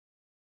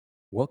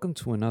Welcome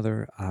to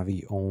another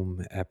Avi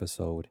Om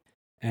episode.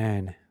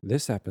 And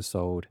this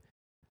episode,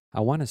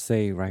 I want to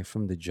say right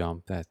from the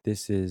jump that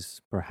this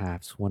is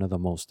perhaps one of the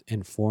most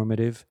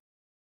informative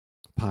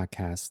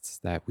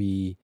podcasts that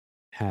we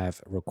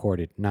have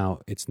recorded. Now,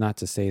 it's not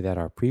to say that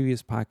our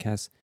previous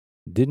podcasts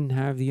didn't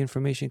have the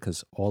information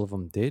because all of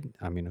them did.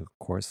 I mean, of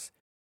course,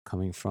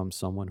 coming from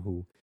someone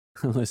who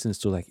listens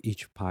to like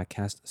each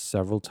podcast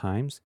several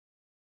times,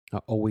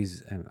 I'm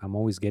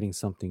always getting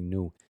something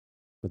new.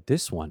 But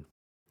this one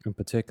in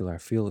particular, I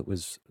feel it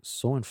was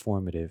so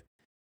informative,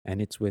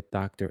 and it's with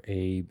Dr.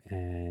 Abe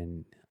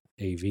and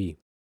AV.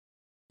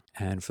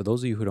 And for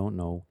those of you who don't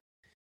know,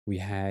 we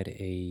had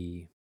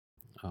a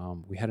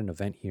we had an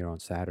event here on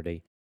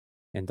Saturday,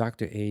 and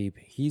Dr. Abe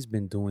he's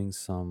been doing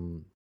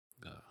some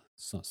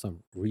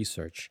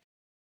research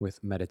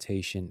with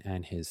meditation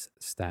and his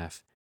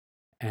staff,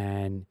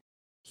 and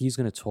he's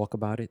going to talk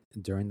about it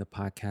during the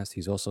podcast.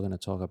 He's also going to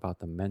talk about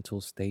the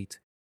mental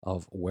state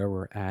of where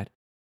we're at.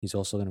 He's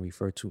also going to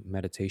refer to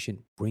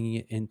meditation, bringing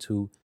it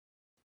into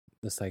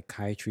the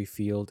psychiatry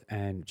field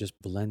and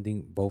just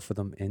blending both of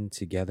them in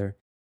together.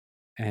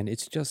 And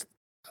it's just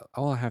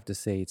all I have to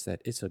say is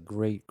that it's a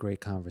great, great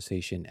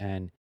conversation.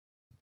 And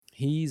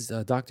he's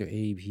Dr.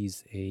 Abe.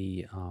 He's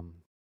a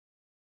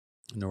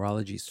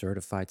neurology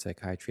certified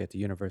psychiatry at the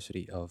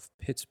University of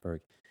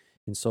Pittsburgh.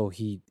 And so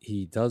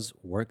he does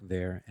work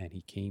there and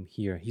he came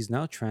here. He's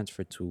now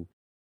transferred to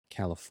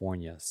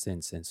California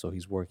since, and so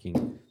he's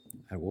working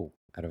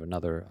out of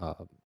another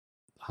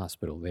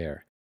hospital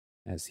there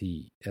as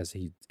he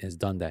has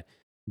done that.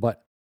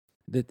 But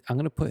I'm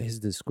gonna put his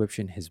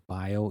description, his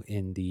bio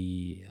in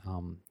the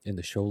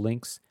show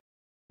links.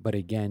 But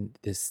again,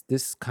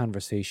 this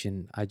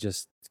conversation, I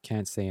just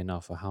can't say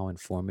enough of how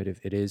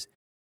informative it is,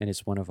 and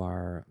it's one of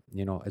our,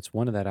 it's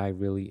one that I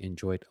really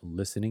enjoyed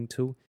listening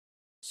to.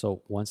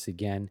 So once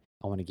again,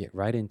 I want to get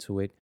right into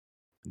it.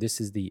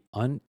 This is the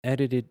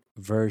unedited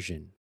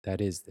version. That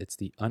is, it's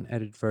the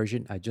unedited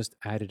version. I just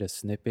added a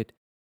snippet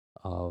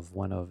of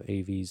one of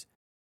AV's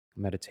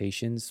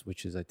meditations,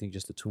 which is, I think,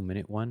 just a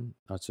 2-minute one.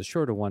 It's a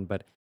shorter one,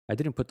 but I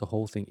didn't put the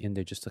whole thing in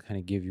there just to kind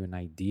of give you an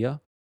idea.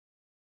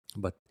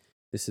 But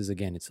this is,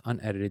 again, it's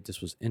unedited.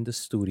 This was in the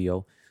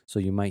studio. So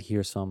you might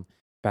hear some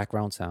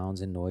background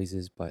sounds and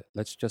noises, but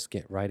let's just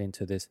get right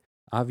into this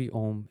Avi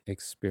Om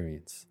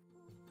experience.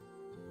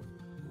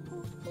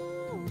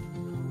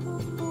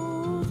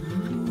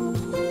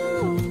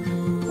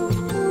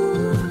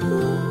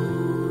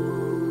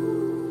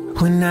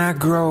 When I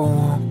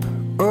grow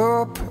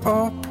up,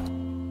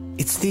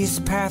 it's this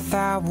path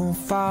I will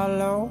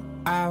follow.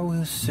 I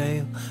will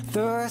sail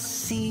the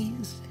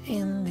seas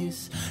in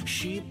this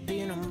ship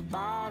in a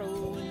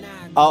bottle.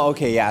 Oh,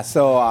 okay, yeah.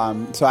 So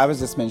I was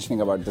just mentioning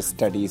about the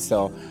study.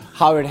 So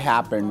how it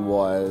happened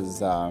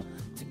was, I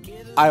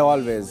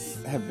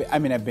always have.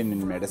 I've been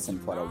in medicine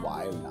for a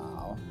while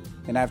now,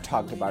 and I've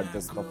talked about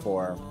this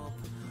before.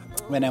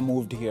 When I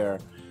moved here,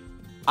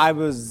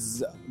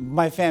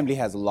 my family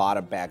has a lot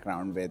of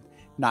background with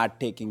not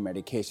taking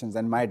medications,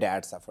 and my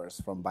dad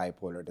suffers from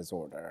bipolar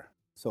disorder.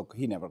 So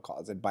he never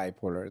calls it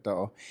bipolar,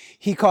 though.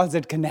 He calls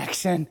it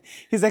connection.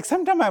 He's like,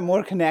 sometimes I'm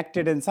more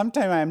connected and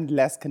sometimes I'm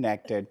less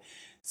connected.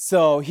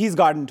 So he's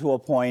gotten to a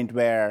point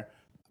where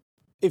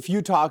if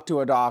you talk to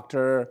a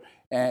doctor,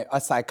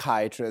 a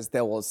psychiatrist,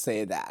 they will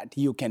say that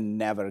you can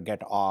never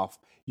get off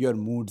your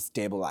mood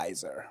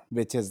stabilizer,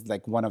 which is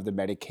like one of the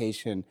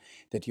medication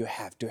that you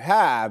have to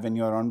have when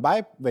you're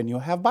when you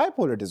have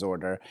bipolar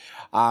disorder.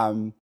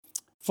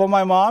 For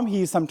my mom,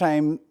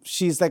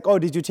 she's like, "Oh,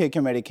 did you take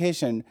your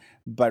medication?"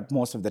 But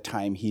most of the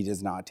time, he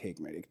does not take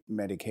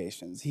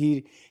medications.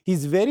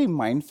 He's very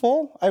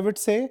mindful, I would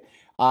say.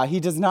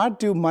 He does not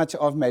do much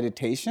of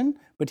meditation,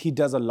 but he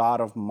does a lot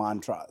of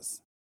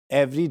mantras.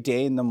 Every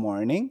day in the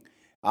morning,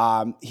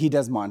 he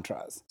does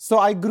mantras. So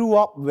I grew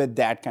up with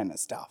that kind of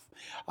stuff.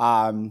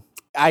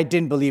 I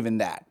didn't believe in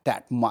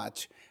that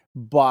much.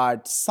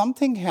 But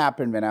something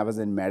happened when I was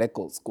in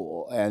medical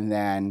school, and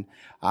then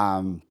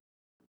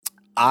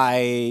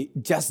I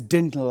just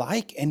didn't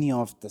like any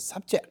of the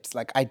subjects.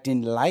 Like, I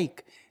didn't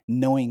like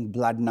knowing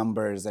blood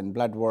numbers and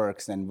blood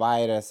works and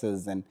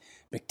viruses and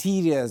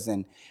bacterias.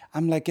 And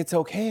I'm like, it's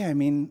okay.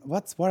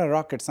 What are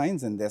rocket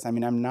science in this?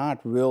 I'm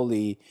not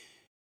really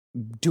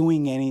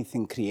doing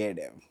anything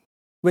creative,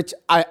 which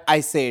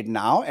I say it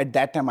now. At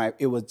that time,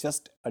 it was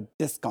just a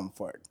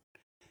discomfort.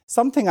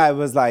 Something I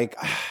was like,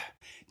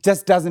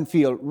 just doesn't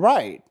feel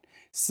right.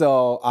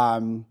 So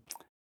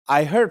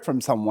I heard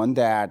from someone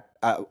that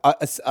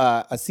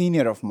a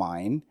senior of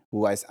mine,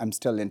 who I'm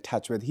still in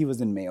touch with, he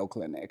was in Mayo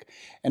Clinic.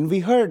 And we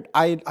heard,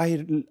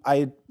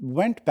 I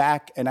went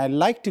back, and I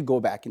like to go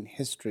back in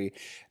history,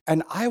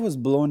 and I was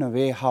blown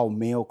away how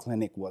Mayo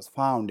Clinic was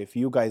found. If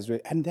you guys,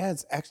 and there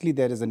is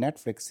a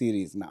Netflix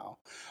series now.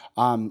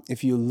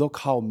 If you look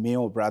how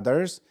Mayo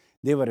brothers,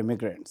 they were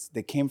immigrants.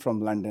 They came from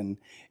London,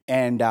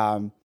 and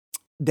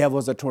there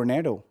was a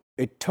tornado.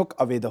 It took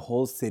away the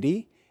whole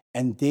city,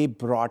 and they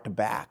brought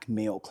back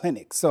Mayo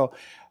Clinic. So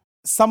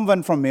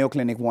someone from Mayo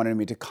Clinic wanted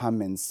me to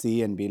come and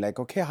see and be like,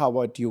 okay, how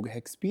about you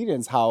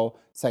experience how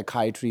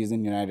psychiatry is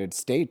in the United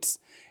States?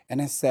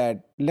 And I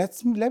said,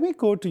 let me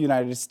go to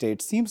United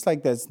States. Seems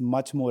like there's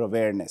much more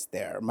awareness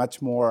there,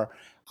 much more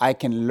I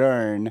can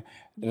learn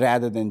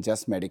rather than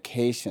just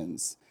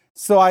medications.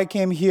 So I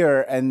came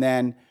here, and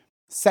then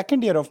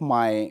second year of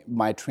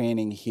my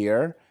training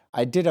here,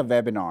 I did a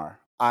webinar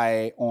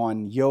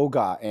on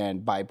yoga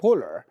and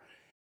bipolar.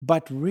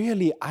 But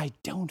really, I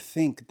don't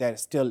think there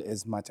still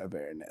is much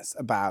awareness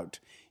about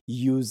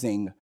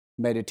using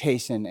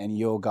meditation and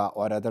yoga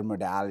or other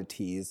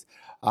modalities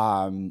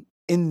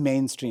in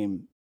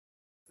mainstream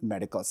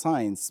medical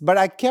science. But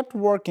I kept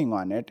working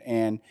on it,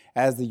 and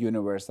as the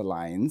universe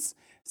aligns,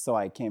 so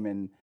I came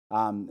in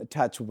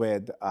touch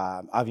with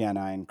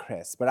Aviana and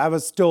Chris. But I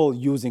was still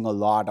using a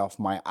lot of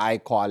my, I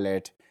call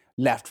it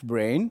left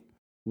brain,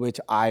 which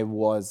I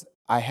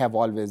have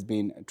always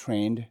been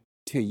trained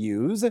to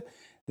use,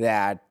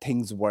 that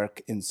things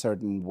work in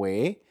certain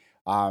way.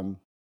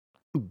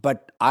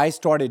 But I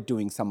started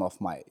doing some of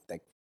my,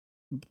 like,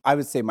 I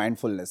would say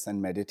mindfulness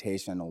and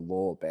meditation a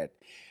little bit.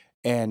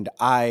 And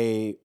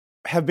I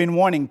have been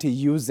wanting to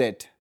use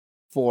it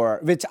for,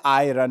 which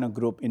I run a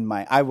group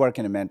I work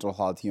in a mental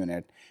health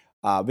unit,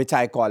 which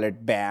I call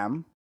it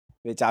BAM,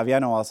 which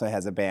Aviana also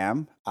has a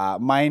BAM.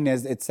 Mine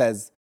it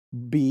says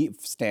B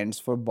stands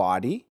for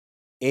body,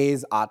 A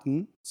is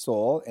Atman,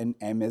 soul, and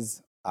M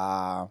is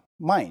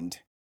mind.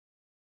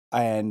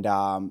 And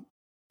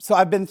so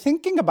I've been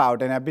thinking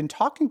about, and I've been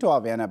talking to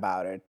Aviana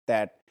about it,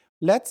 that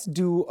let's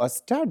do a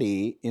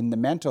study in the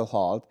mental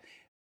health.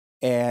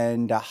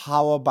 And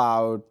how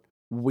about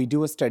we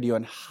do a study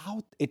on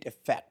how it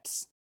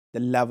affects the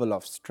level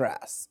of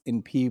stress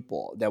in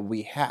people that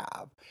we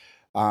have.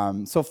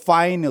 So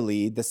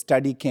finally, the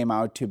study came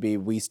out to be,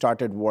 we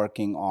started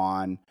working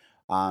on,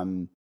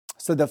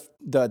 so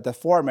the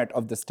format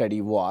of the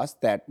study was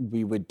that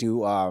we would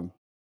do a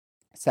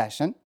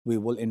session. We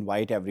will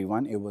invite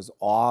everyone. It was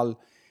all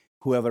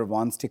whoever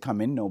wants to come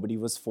in. Nobody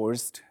was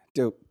forced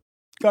to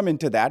come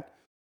into that.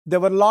 There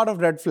were a lot of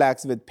red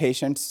flags with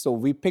patients, so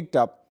we picked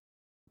up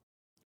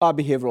our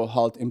behavioral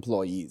health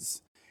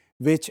employees,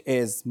 which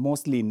is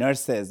mostly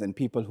nurses and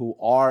people who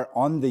are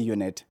on the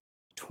unit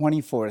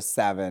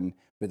 24/7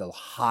 with a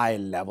high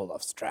level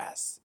of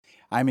stress.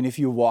 I mean, if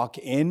you walk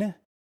in,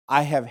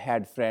 I have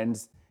had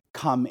friends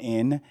come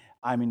in.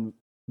 I mean,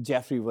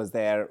 Jeffrey was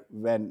there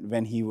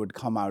when he would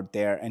come out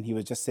there, and he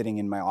was just sitting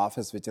in my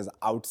office, which is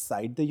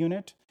outside the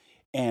unit,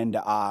 and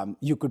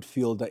you could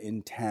feel the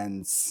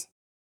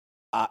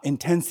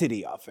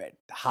intensity of it,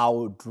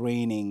 how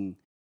draining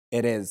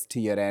it is to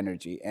your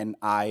energy. And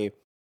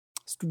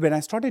when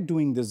I started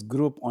doing this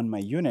group on my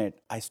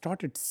unit, I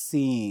started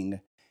seeing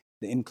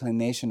the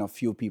inclination of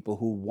few people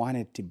who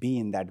wanted to be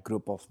in that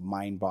group of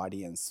mind,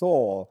 body, and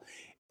soul,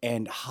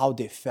 and how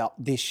they felt.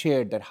 They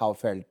shared that how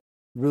felt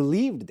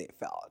relieved they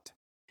felt.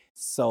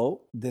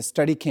 So the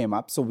study came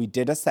up. So we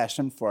did a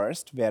session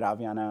first where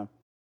Aviana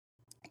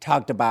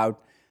talked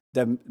about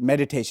the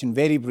meditation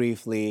very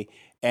briefly,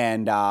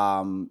 and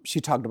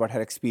she talked about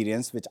her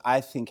experience, which I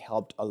think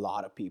helped a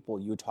lot of people.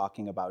 You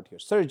talking about your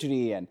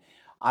surgery, and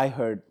I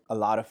heard a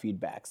lot of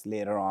feedbacks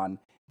later on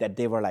that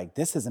they were like,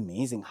 this is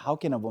amazing. How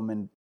can a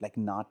woman like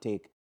not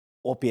take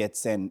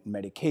opiates and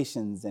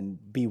medications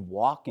and be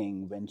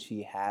walking when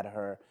she had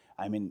her,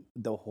 I mean,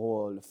 the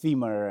whole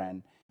femur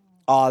and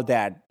all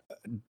that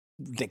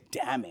like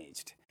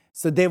damaged.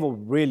 So they were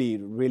really,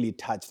 really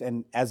touched.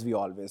 And as we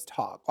always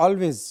talk,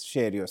 always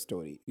share your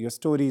story. Your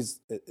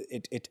stories,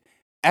 it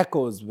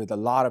echoes with a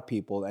lot of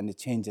people and it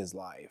changes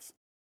life.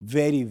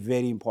 Very,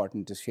 very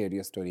important to share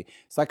your story.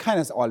 So I kind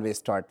of always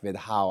start with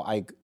how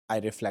I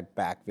reflect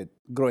back with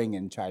growing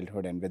in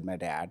childhood and with my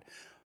dad.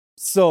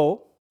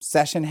 So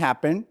session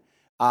happened.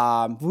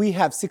 We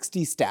have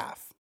 60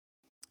 staff.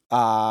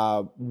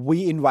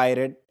 We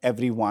invited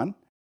everyone.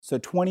 So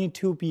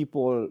 22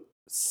 people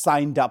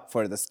signed up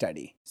for the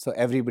study. So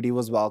everybody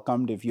was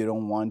welcomed. If you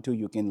don't want to,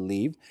 you can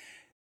leave.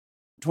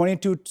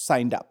 22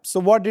 signed up. So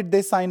what did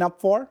they sign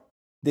up for?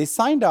 They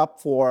signed up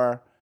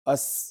for a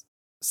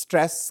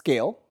stress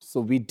scale.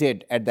 So we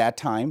did, at that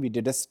time, we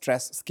did a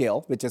stress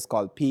scale, which is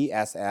called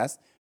PSS,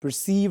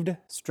 Perceived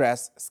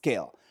Stress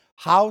Scale.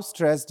 How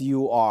stressed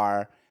you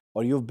are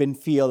or you've been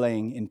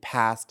feeling in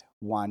past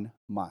 1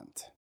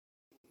 month.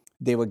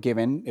 They were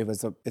given, it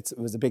was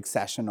a big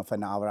session of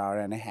an hour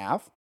and a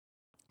half.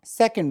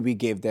 Second, we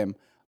gave them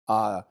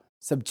a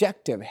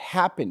subjective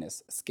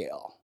happiness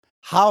scale.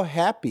 How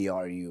happy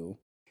are you?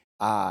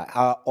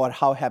 Or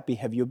how happy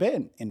have you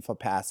been in for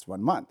past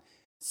 1 month?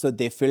 So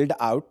they filled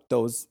out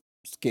those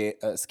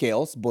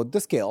scales, both the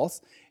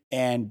scales,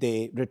 and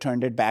they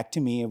returned it back to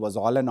me. It was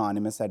all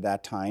anonymous at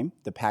that time.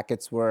 The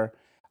packets were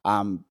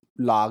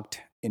logged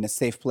in a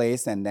safe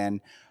place, and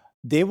then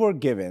they were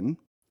given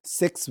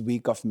 6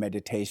 weeks of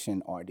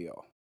meditation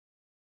audio.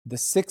 The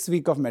 6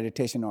 weeks of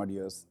meditation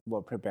audios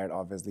were prepared,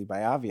 obviously, by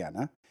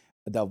Aviana.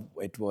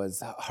 It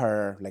was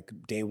her, like,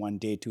 day 1,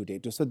 day 2, day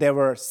 2. So there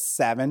were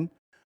 7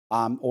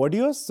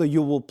 audios. So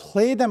you will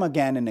play them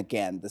again and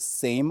again, the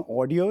same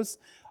audios.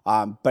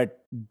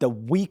 But the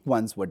week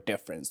ones were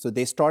different. So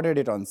they started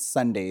it on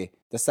Sunday.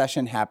 The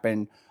session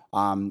happened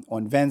on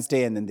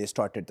Wednesday, and then they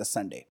started the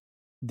Sunday.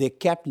 They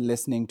kept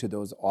listening to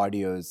those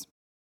audios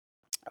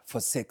for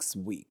 6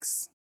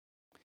 weeks.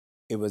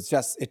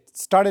 It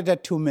started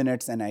at 2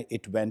 minutes and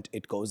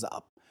it goes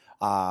up.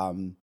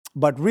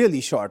 But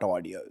really short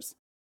audios.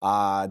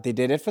 They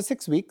did it for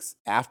 6 weeks.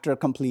 After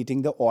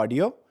completing the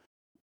audio,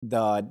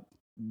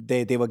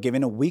 they were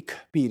given a week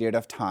period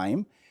of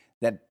time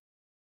that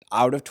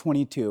out of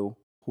 22,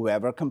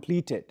 whoever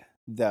completed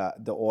the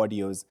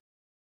audios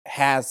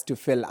has to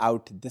fill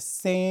out the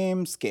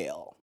same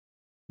scale,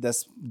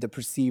 the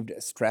perceived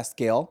stress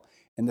scale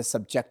and the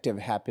subjective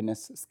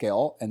happiness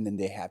scale, and then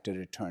they have to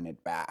return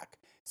it back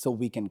so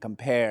we can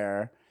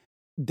compare.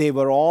 They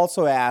were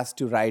also asked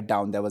to write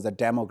down, there was a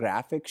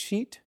demographic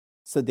sheet,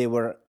 so they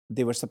were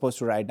supposed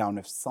to write down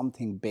if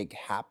something big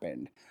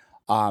happened.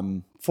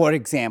 For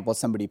example,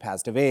 somebody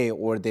passed away,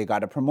 or they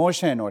got a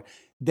promotion, or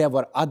there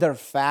were other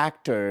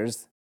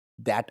factors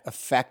that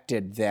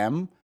affected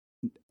them,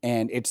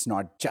 and it's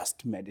not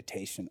just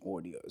meditation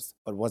audios,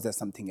 or was there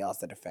something else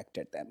that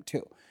affected them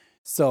too?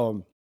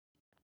 So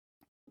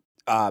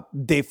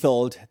they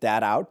filled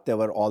that out. There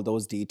were all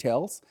those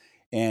details,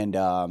 and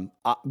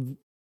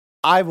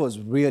I was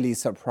really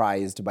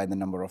surprised by the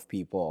number of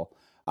people.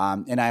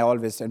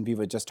 And we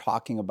were just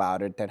talking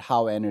about it, that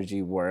how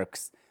energy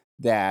works,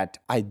 that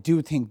I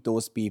do think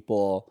those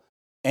people,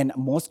 and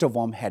most of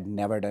them had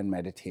never done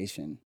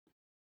meditation.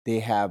 They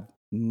have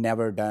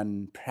never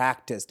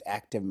practiced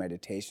active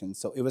meditation.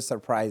 So it was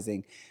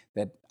surprising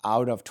that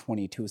out of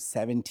 22,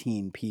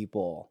 17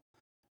 people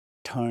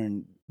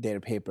turned their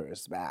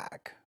papers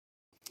back.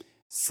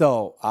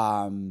 So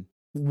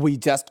we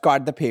just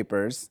got the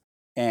papers,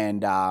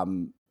 and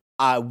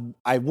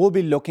I will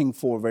be looking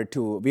forward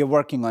to. We are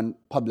working on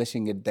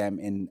publishing them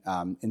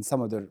in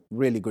some of the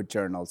really good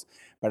journals.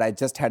 But I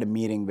just had a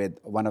meeting with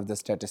one of the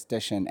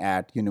statisticians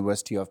at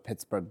University of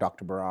Pittsburgh,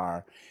 Dr.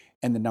 Brar,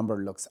 and the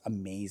number looks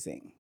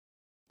amazing.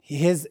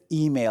 His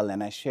email,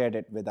 and I shared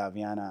it with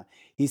Aviana,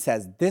 he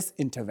says, this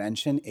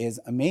intervention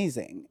is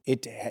amazing.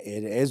 It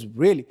is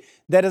really,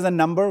 there is a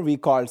number we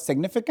call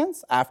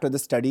significance after the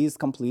study is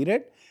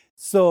completed.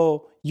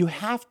 So you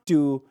have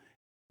to,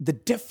 the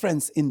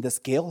difference in the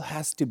scale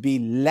has to be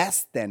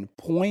less than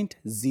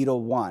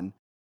 0.01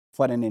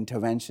 for an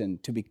intervention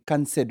to be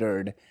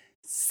considered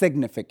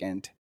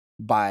significant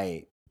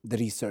by the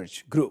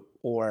research group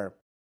or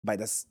by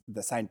the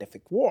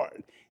scientific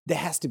world. There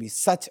has to be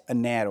such a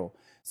narrow.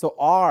 So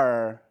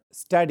our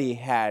study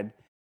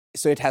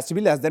it has to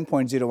be less than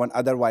 0.01,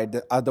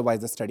 otherwise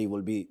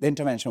the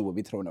intervention will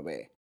be thrown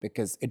away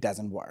because it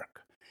doesn't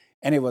work.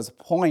 And it was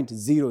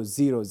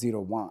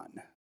 0.0001.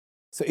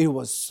 So it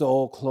was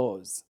so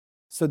close.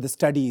 So the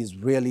study is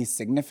really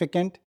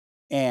significant.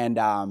 And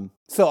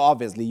so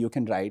obviously you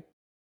can write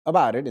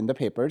about it in the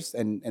papers,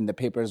 and the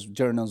papers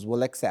journals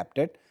will accept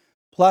it.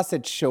 Plus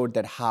it showed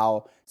that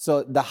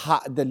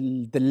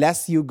the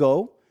less you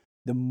go,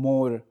 the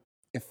more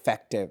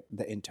effective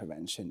the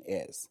intervention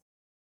is.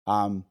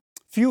 There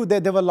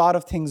were a lot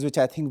of things which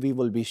I think we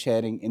will be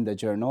sharing in the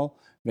journal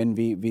when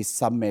we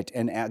submit.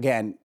 And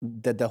again,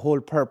 the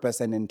whole purpose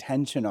and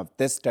intention of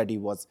this study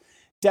was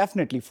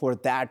definitely for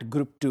that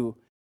group to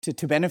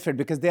benefit,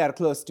 because they are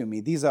close to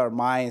me. These are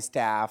my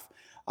staff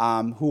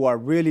who are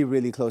really,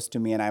 really close to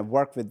me, and I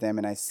work with them,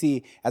 and I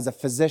see, as a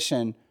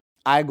physician,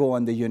 I go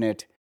on the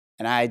unit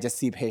and I just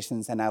see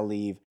patients and I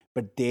leave.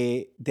 But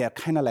they're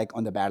kind of like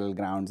on the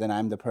battlegrounds, and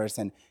I'm the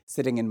person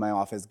sitting in my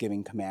office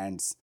giving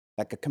commands,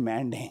 like a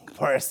commanding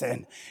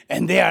person.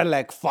 And they are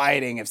like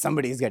fighting if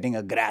somebody is getting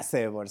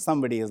aggressive or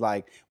somebody is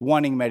like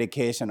wanting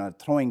medication or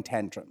throwing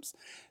tantrums.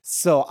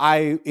 So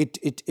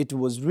it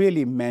was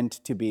really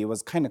meant to be, it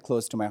was kind of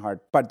close to my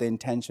heart, but the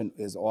intention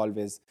is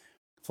always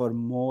for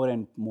more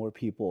and more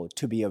people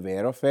to be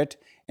aware of it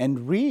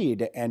and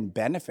read and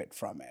benefit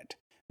from it,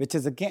 which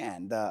is,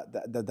 again,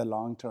 the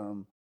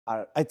long-term,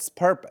 its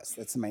purpose.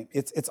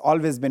 It's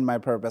always been my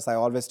purpose. I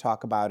always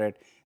talk about it,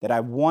 that I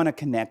want to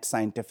connect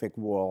scientific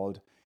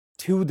world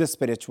to the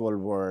spiritual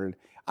world.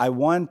 I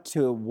want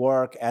to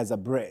work as a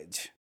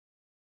bridge.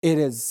 It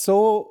is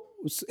so,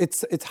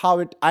 it's how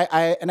it,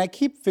 I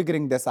keep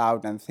figuring this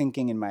out and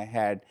thinking in my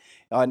head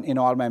in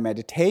all my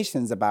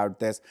meditations about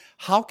this.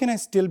 How can I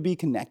still be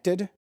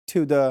connected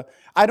to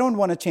I don't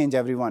want to change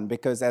everyone,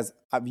 because as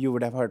you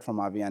would have heard from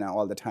Aviana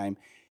all the time,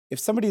 if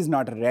somebody is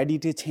not ready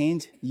to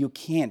change, you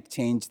can't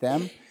change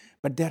them.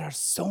 But there are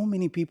so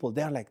many people,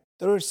 they're like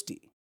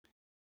thirsty.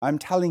 I'm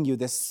telling you,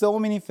 there's so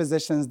many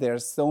physicians, there are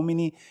so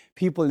many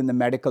people in the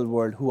medical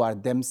world who are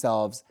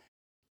themselves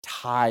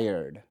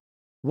tired.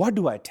 What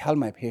do I tell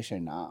my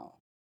patient now?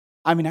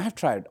 I mean, I've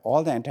tried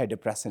all the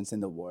antidepressants in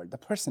the world. The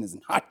person is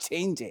not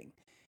changing.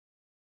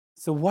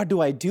 So what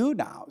do I do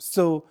now?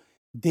 So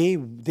they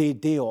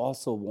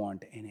also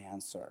want an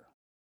answer.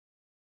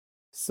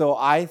 So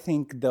I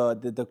think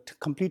the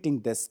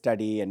completing this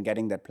study and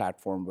getting that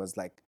platform was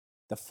like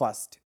the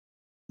first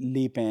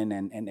leap in,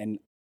 and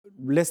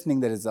listening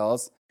the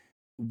results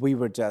we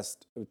were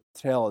just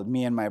thrilled.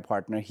 Me and my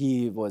partner,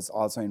 he was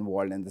also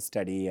involved in the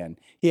study, and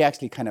he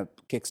actually kind of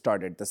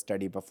kickstarted the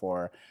study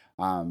before.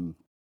 And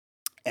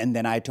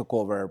then I took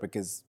over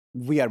because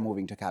we are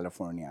moving to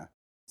California.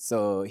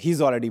 So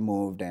he's already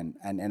moved,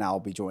 and I'll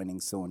be joining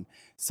soon.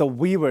 So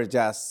we were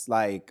just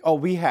like, oh,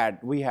 we had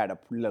a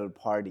little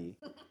party.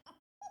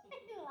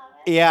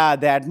 Yeah,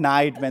 that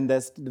night when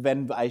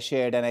I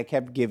shared, and I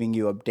kept giving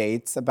you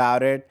updates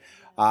about it.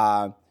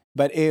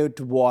 But it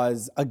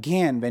was,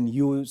 again, when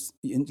you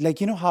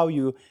like, you know how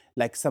you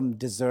like some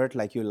dessert,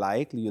 like you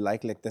like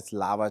this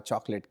lava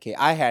chocolate cake.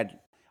 I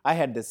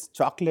had this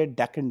chocolate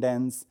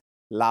decadence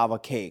lava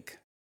cake.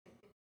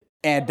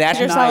 And that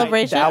Your night,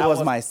 celebration? that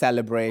was my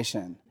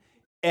celebration.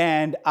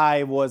 And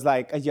I was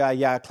like,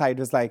 yeah. Clyde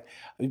was like,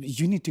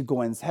 you need to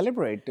go and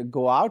celebrate, to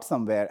go out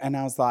somewhere. And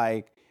I was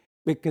like,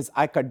 because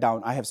I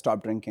have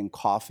stopped drinking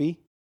coffee,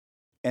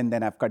 and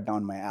then I've cut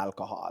down my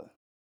alcohol.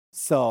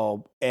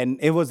 So, and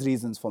it was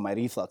reasons for my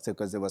reflux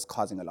because it was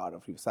causing a lot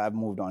of reflux. So I've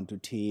moved on to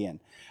tea, and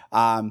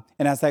I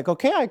was like,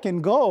 okay, I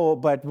can go,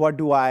 but how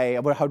do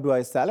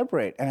I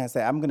celebrate? And I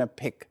said, I'm gonna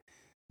pick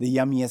the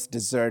yummiest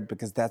dessert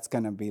because that's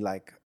gonna be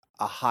like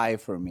a high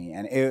for me.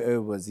 And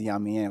it was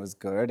yummy and it was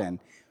good, and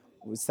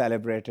we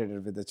celebrated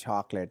it with the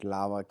chocolate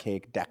lava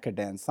cake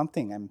decadence,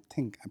 something I'm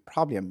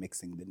probably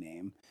mixing the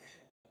name,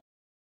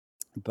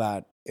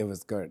 but it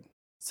was good.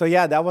 So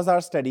yeah, that was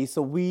our study.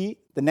 So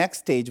the next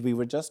stage, we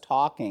were just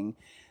talking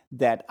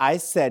that I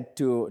said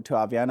to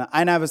Aviana,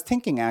 and I was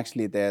thinking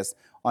actually this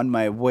on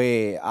my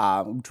way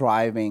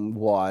driving,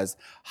 was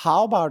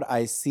how about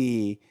I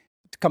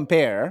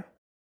compare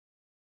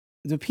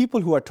the people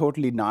who are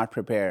totally not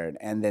prepared,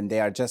 and then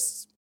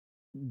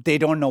they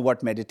don't know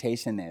what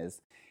meditation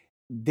is.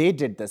 They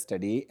did the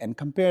study and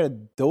compare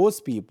those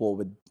people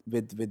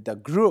with the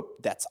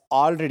group that's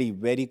already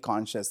very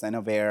conscious and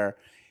aware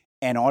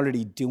and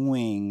already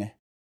doing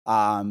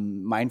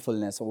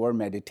mindfulness or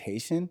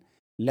meditation.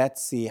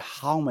 Let's see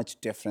how much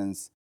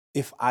difference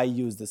if I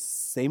use the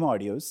same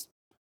audios,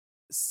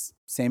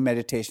 same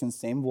meditation,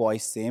 same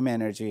voice, same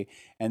energy,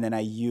 and then I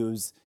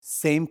use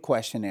same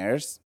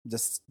questionnaires,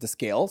 just the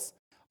scales,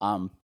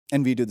 and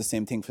we do the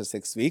same thing for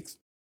 6 weeks,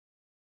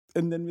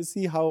 and then we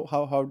see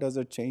how does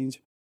it change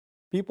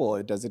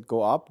people. Does it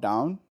go up,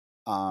 down?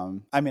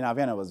 I mean,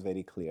 Aviana was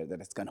very clear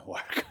that it's gonna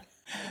work.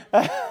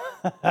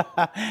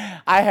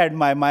 I had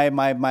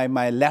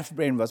my left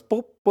brain was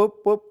poop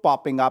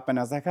popping up, and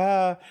I was like,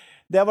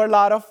 there were a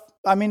lot of,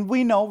 I mean,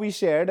 we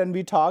shared and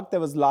we talked. There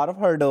was a lot of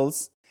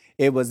hurdles.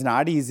 It was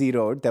not easy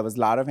road. There was a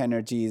lot of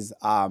energies.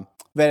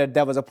 Where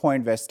there was a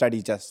point where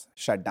study just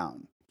shut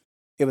down.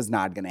 It was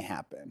not going to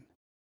happen.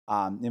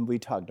 And we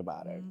talked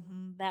about it.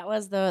 Mm-hmm. That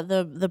was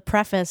the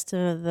preface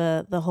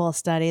to the whole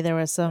study. There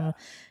was some,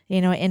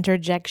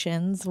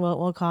 interjections, what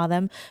we'll call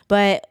them.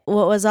 But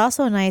what was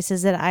also nice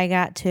is that I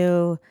got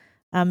to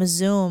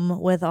Zoom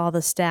with all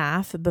the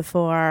staff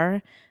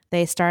before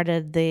they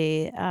started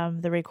the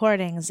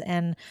recordings.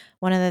 And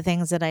one of the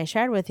things that I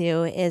shared with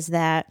you is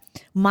that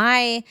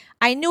I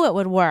knew it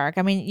would work.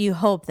 I mean, you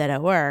hope that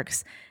it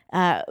works.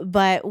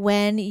 But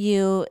when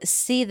you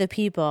see the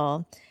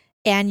people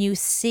and you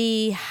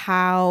see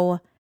how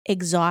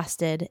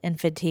exhausted and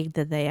fatigued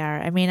that they are.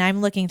 I mean,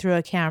 I'm looking through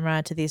a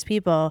camera to these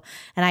people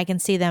and I can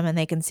see them and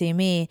they can see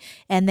me,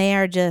 and they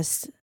are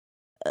just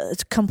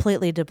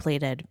completely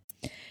depleted.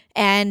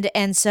 And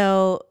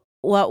so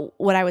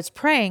what I was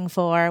praying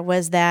for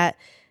was that,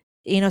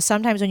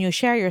 sometimes when you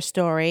share your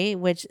story,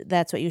 which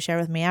that's what you share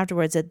with me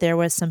afterwards, that there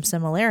was some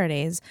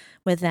similarities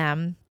with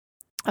them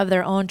of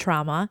their own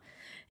trauma,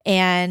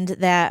 and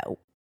that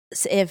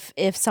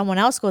if someone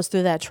else goes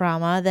through that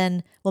trauma,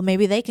 then, well,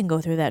 maybe they can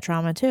go through that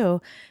trauma too.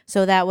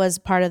 So that was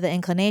part of the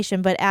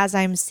inclination. But as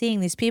I'm seeing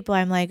these people,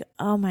 I'm like,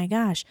 oh my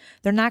gosh,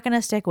 they're not going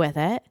to stick with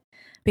it,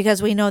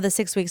 because we know the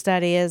 6-week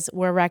study is,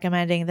 we're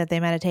recommending that they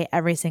meditate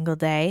every single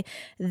day.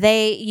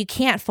 You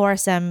can't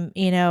force them,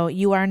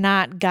 you're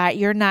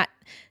not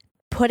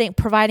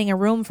providing a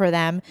room for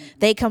them.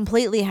 They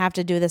completely have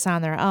to do this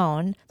on their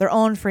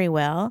own free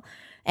will.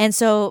 And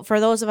so for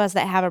those of us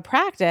that have a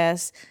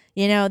practice,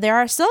 there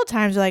are still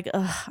times like,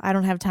 I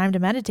don't have time to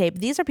meditate.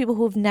 But these are people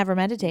who've never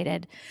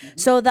meditated. Mm-hmm.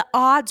 So the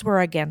odds were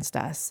against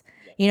us.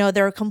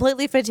 They're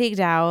completely fatigued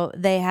out.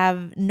 They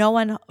have no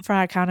one for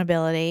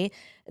accountability.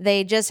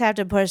 They just have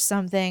to push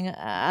something,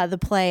 the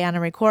play on a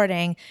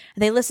recording.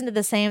 They listen to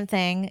the same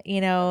thing,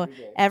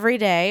 every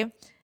day.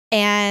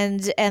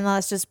 And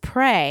let's just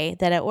pray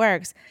that it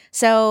works.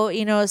 So,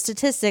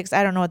 statistics,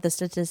 I don't know what the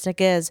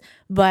statistic is,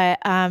 but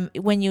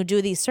when you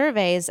do these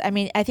surveys, I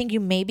mean, I think you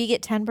maybe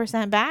get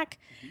 10% back.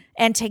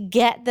 And to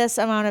get this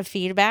amount of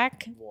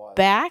feedback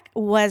back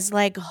was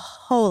like,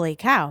 holy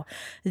cow,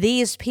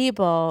 these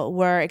people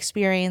were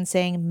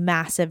experiencing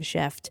massive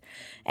shift.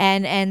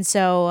 And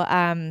so,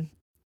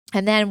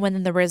 and then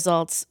when the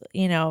results,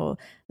 the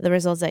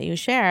results that you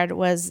shared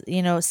was,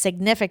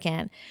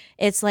 significant.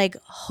 It's like,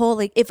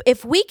 holy,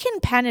 if we can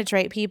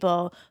penetrate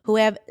people who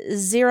have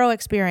zero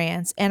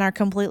experience and are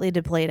completely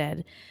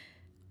depleted,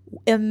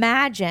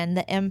 imagine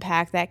the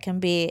impact that can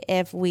be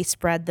if we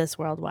spread this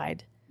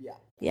worldwide.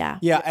 Yeah.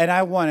 Yeah, and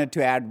I wanted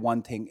to add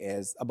one thing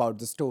is about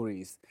the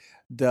stories.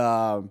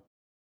 The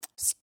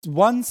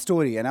one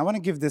story, and I want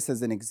to give this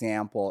as an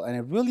example, and I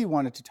really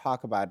wanted to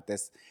talk about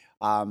this.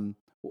 I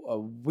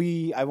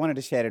wanted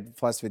to share it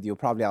first with you.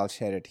 Probably I'll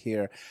share it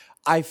here.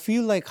 I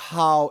feel like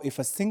how if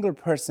a single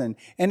person,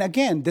 and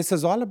again, this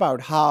is all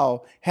about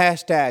how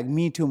hashtag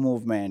Me Too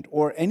movement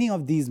or any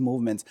of these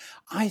movements,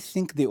 I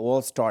think they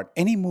all start,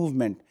 any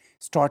movement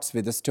starts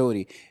with a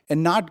story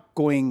and not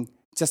going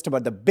just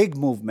about the big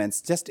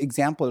movements, just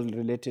example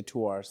related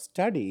to our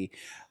study,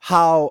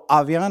 how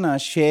Aviana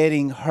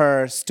sharing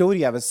her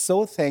story. I was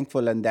so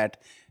thankful in that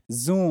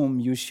Zoom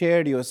you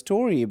shared your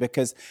story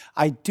because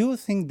I do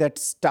think that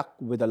stuck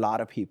with a lot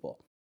of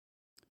people.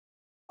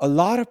 A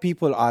lot of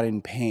people are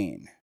in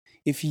pain.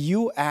 If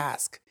you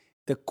ask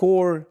the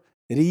core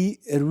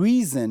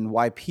reason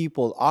why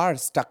people are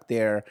stuck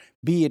there,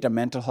 be it a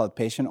mental health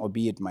patient or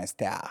be it my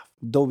staff,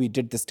 though we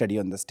did the study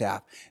on the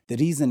staff, the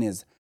reason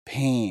is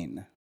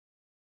pain.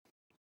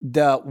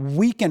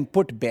 We can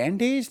put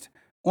band-aids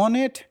on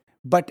it,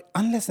 but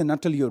unless and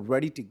until you're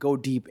ready to go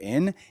deep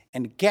in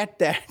and get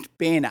that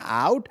pain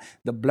out,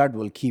 the blood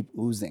will keep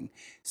oozing.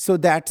 So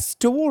that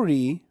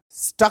story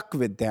stuck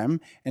with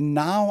them, and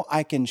now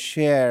I can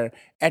share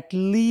at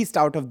least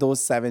out of those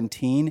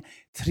 17,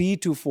 3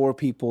 to 4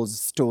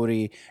 people's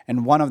story,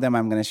 and one of them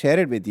I'm going to share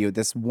it with you.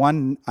 This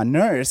one, a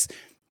nurse,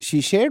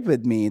 she shared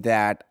with me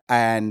that,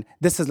 and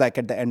this is like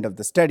at the end of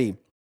the study,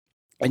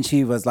 and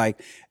she was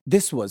like,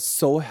 this was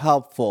so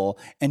helpful.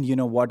 And you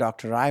know what,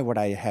 Dr. Rai, what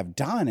I have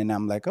done? And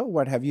I'm like, oh,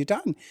 what have you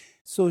done?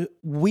 So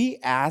we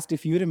asked,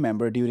 if you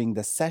remember during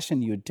the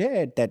session you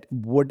did, that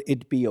would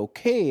it be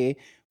okay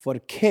for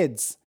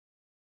kids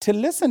to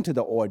listen to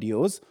the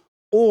audios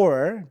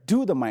or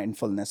do the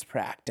mindfulness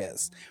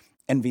practice?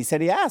 And we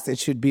said, yes, it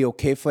should be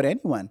okay for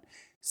anyone.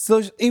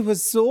 So it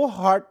was so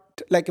hard,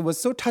 like it was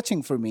so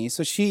touching for me.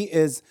 So she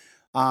is,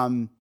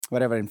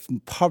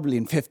 probably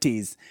in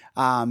 50s.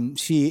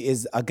 She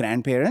is a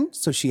grandparent,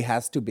 so she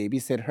has to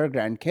babysit her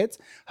grandkids.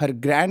 Her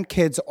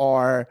grandkids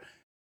are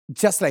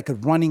just like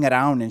running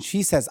around, and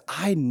she says,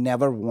 I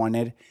never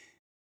wanted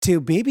to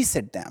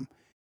babysit them.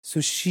 So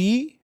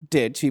she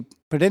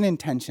put an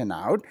intention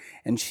out,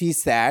 and she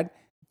said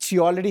she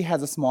already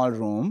has a small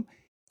room,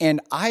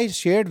 and I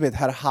shared with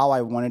her how I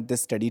wanted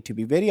this study to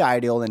be very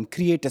ideal and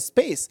create a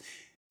space.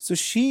 So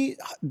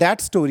that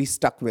story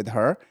stuck with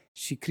her.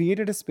 She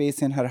created a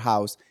space in her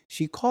house.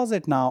 She calls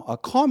it now a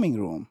calming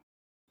room.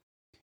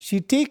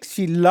 She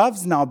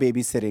loves now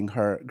babysitting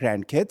her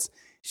grandkids.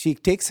 She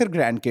takes her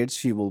grandkids,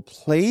 she will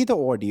play the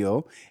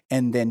audio,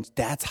 and then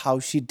that's how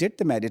she did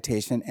the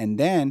meditation. And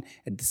then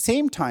at the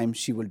same time,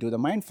 she will do the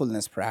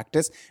mindfulness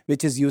practice,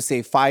 which is you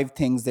say 5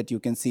 things that you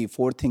can see,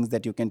 4 things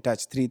that you can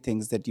touch, 3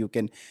 things that you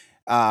can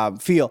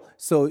feel.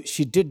 So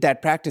she did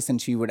that practice, and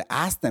she would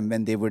ask them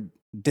when they would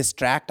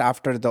distract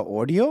after the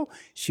audio,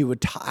 she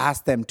would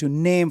ask them to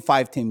name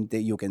 5 things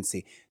that you can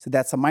see. So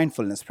that's a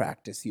mindfulness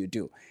practice you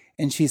do.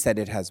 And she said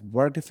it has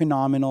worked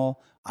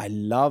phenomenal. I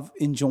love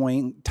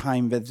enjoying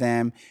time with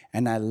them,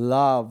 and I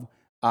love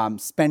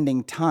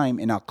spending time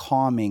in a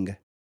calming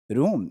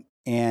room.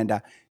 And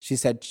she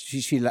said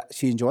she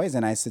enjoys,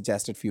 and I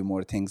suggested a few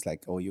more things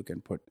like, oh, you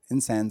can put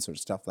incense or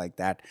stuff like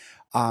that.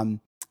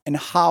 And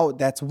how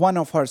that's one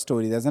of her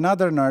stories. There's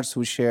another nurse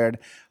who shared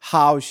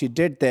how she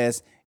did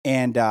this,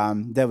 and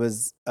there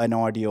was an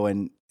audio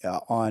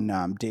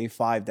on day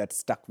 5 that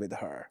stuck with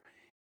her.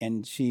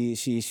 And she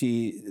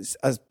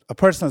a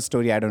personal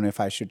story, I don't know if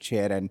I should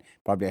share, and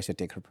probably I should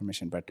take her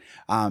permission, but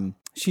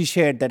she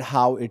shared that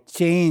how it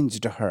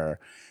changed her.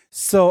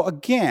 So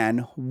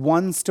again,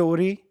 one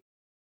story,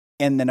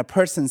 and then a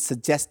person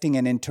suggesting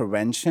an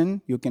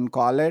intervention, you can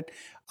call it.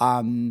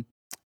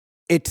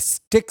 It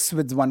sticks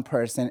with one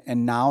person,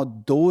 and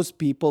now those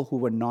people who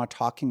were not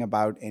talking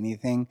about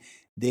anything,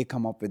 they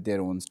come up with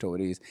their own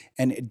stories.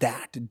 And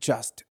that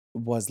just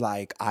was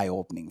like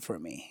eye-opening for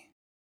me,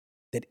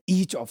 that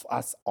each of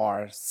us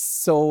are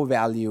so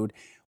valued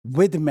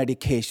with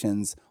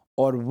medications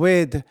or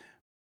with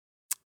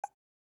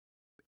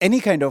any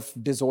kind of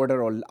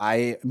disorder, or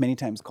I many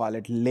times call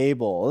it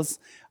labels.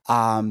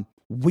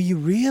 We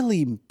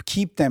really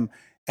keep them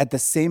at the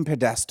same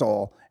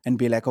pedestal and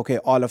be like, okay,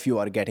 all of you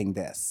are getting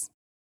this.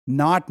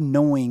 Not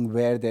knowing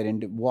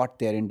what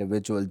their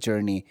individual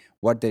journey,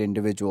 what their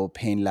individual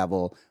pain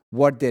level,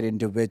 what their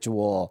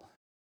individual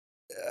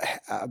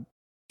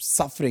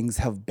sufferings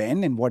have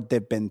been and what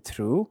they've been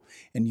through.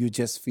 And you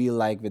just feel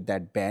like with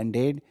that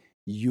Band-Aid,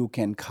 you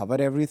can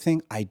cover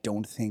everything. I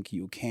don't think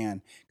you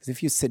can. Because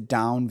if you sit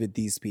down with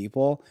these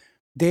people,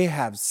 they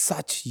have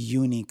such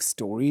unique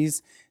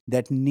stories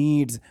that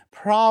needs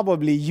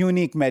probably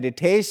unique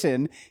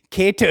meditation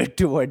catered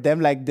toward them.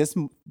 Like this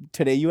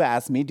today, you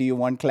asked me, do you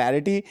want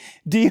clarity?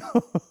 Do you?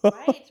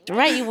 Right.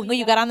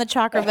 You got on the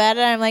chakra bed,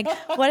 and I'm like,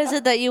 what is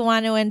it that you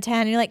want to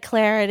intend? You're like,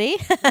 clarity,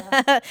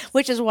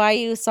 which is why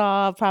you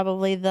saw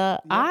probably the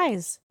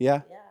eyes.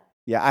 Yeah.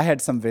 Yeah, I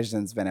had some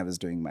visions when I was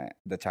doing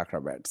the chakra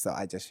bed, so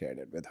I just shared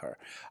it with her.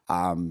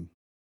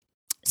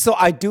 So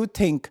I do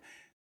think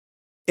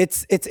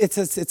it's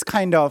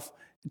kind of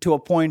to a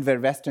point where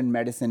Western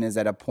medicine is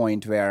at a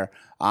point where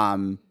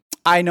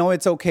I know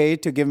it's okay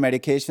to give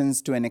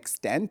medications to an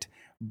extent,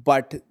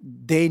 but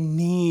they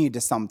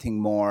need something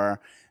more,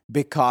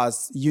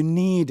 because you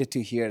need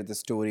to hear the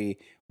story,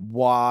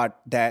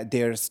 what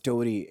their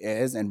story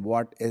is and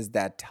what is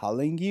that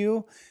telling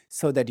you,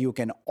 so that you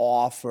can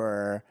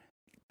offer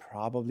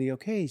probably,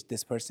 okay,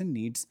 this person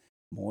needs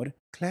more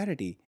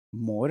clarity,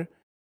 more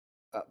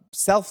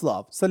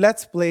self-love. So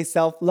let's play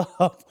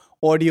self-love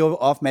audio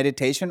of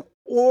meditation,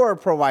 or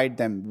provide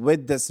them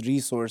with these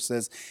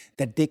resources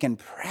that they can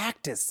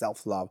practice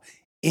self-love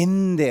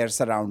in their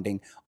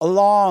surrounding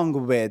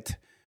along with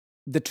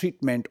the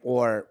treatment.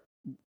 Or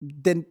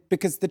then,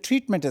 because the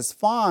treatment is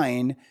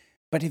fine,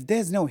 but if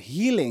there's no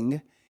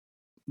healing,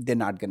 they're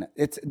not gonna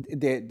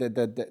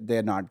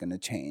they're not gonna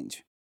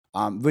change,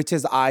 which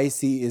is, I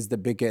see, is the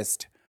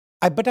biggest.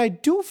 But I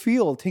do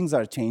feel things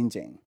are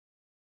changing.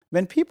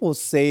 When people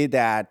say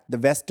that the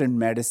Western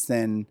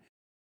medicine,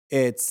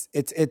 it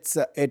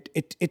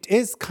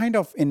is kind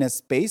of in a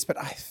space, but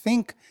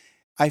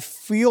I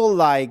feel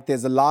like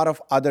there's a lot of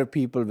other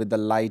people with the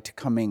light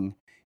coming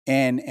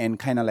in and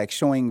kind of like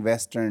showing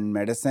Western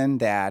medicine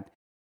that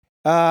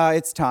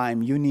it's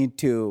time, you need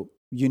to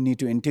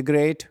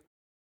integrate,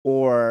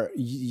 or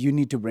you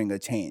need to bring a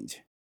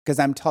change. Because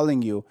I'm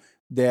telling you,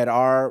 there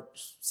are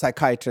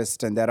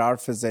psychiatrists and there are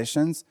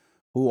physicians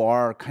who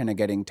are kind of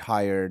getting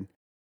tired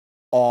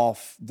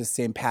of the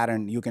same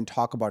pattern. You can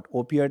talk about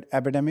opioid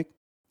epidemic.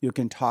 You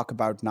can talk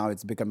about now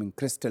it's becoming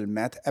crystal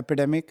meth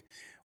epidemic,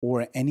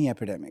 or any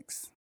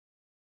epidemics.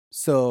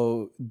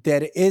 So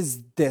there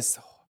is this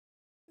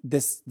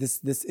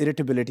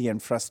irritability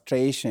and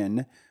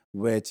frustration,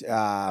 which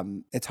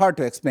it's hard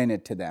to explain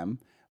it to them,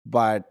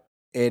 but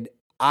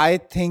I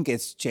think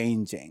it's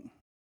changing,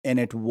 and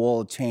it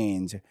will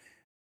change.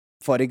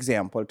 For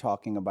example,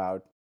 talking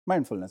about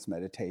mindfulness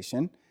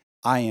meditation,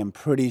 I am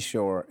pretty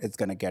sure it's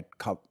going to get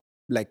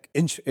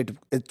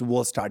it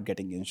will start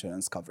getting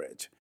insurance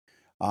coverage,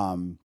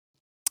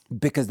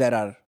 because there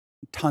are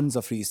tons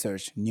of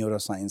research,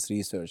 neuroscience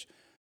research,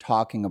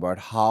 talking about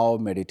how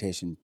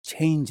meditation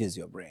changes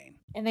your brain.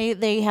 And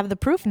they have the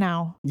proof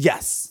now.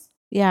 Yes.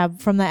 Yeah,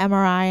 from the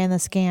MRI and the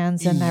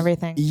scans and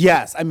everything.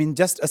 Yes. I mean,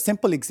 just a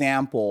simple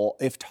example,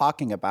 if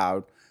talking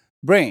about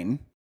brain,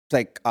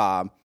 like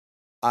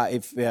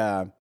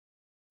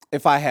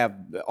if I have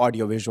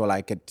audio visual,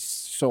 I could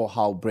show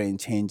how brain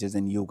changes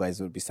and you guys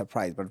would be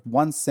surprised. But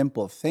one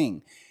simple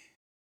thing,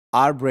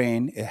 our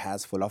brain, it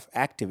has full of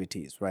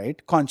activities,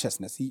 right?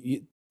 Consciousness.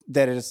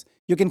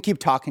 You can keep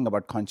talking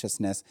about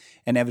consciousness,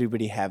 and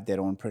everybody have their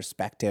own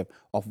perspective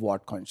of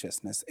what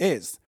consciousness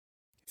is.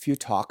 If you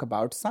talk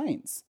about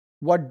science,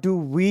 what do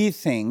we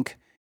think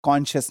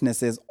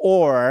consciousness is?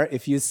 Or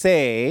if you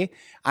say,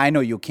 I know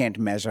you can't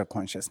measure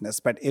consciousness,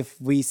 but if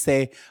we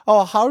say,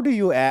 oh, how do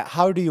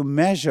you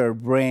measure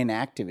brain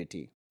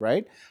activity,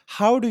 right?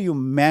 How do you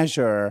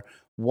measure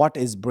what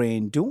is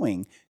brain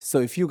doing? So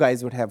if you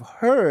guys would have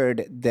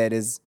heard, there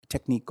is a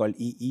technique called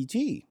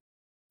EEG,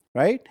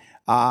 right?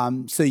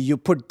 So you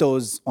put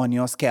those on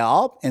your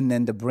scalp, and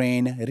then the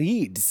brain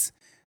reads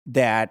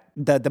that,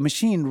 the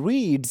machine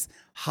reads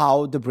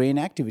how the brain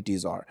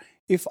activities are.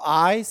 If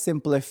I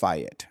simplify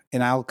it,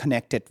 and I'll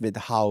connect it with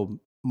how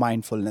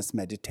mindfulness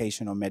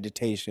meditation,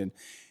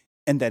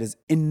 and there is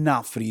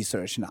enough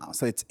research now.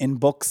 So it's in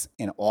books,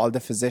 and all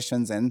the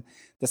physicians and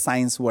the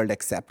science world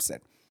accepts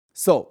it.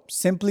 So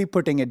simply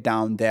putting it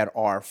down, there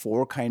are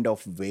 4 kind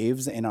of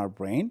waves in our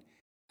brain: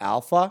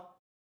 alpha,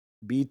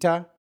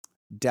 beta,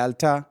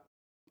 delta,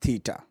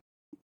 theta.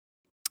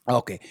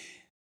 Okay.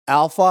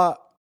 Alpha,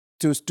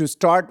 to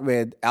start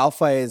with,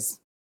 alpha is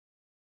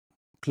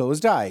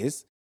closed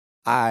eyes,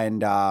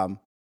 and I'm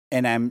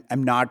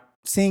not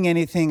seeing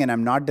anything, and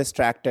I'm not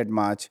distracted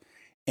much,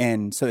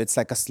 and so it's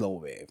like a slow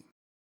wave.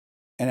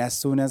 And as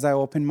soon as I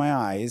open my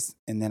eyes,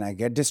 and then I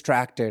get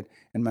distracted,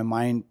 and my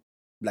mind,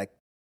 like,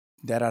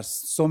 there are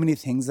so many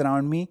things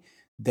around me,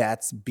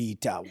 that's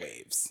beta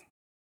waves.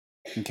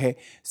 Okay,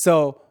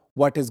 so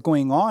what is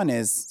going on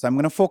is, so I'm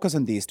going to focus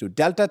on these two.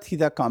 Delta,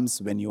 theta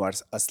comes when you are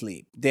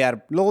asleep. They are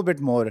a little bit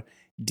more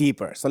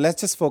deeper. So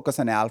let's just focus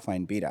on alpha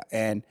and beta.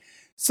 And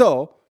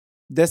so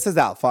this is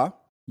alpha.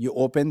 You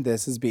open,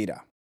 this is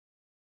beta.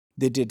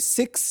 They did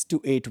 6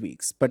 to 8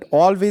 weeks, but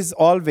always,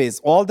 all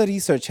the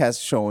research has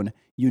shown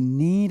you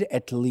need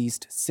at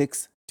least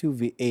 6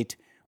 to 8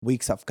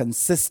 weeks of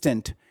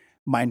consistent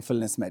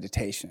mindfulness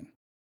meditation.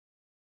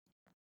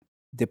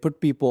 They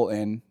put people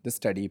in the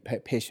study,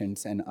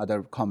 patients and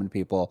other common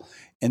people,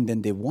 and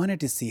then they wanted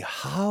to see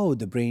how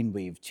the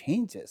brainwave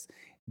changes.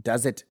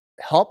 Does it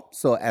help?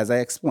 So as I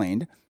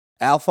explained,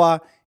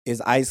 alpha is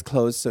eyes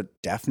closed, so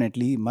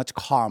definitely much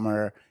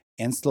calmer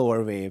and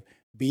slower wave.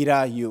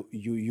 Beta,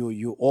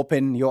 you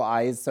open your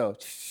eyes so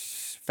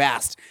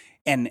fast,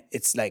 and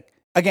it's like,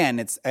 again,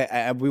 it's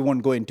we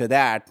won't go into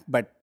that,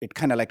 but it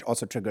kind of like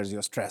also triggers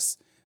your stress,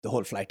 the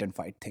whole flight and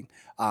fight thing.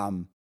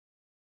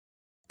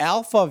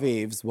 Alpha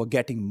waves were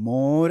getting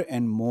more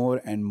and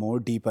more and more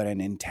deeper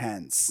and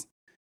intense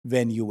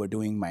when you were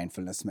doing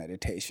mindfulness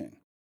meditation.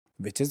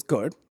 which is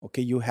good.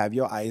 Okay, you have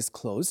your eyes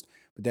closed.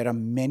 But there are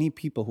many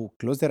people who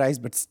close their eyes,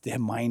 but their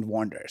mind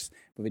wanders.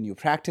 But when you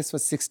practice for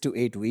 6 to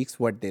 8 weeks,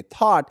 what they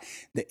thought,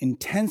 the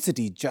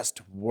intensity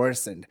just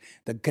worsened.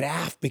 The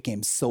graph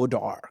became so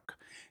dark.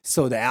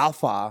 So the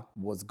alpha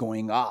was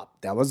going up.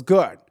 That was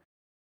good.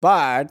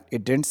 But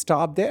it didn't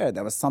stop there.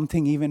 There was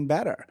something even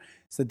better.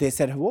 So they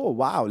said, whoa,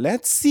 wow,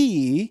 let's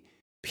see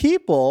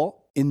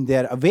people in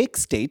their awake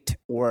state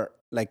or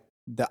like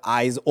the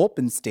eyes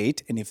open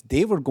state. And if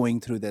they were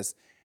going through this,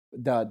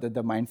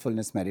 the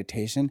mindfulness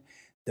meditation,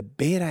 the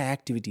beta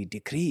activity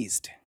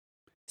decreased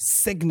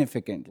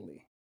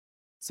significantly.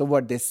 So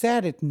what they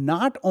said, it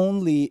not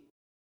only,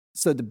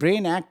 so the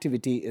brain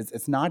activity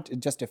it's not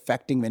just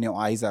affecting when your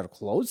eyes are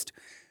closed,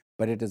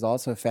 but it is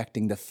also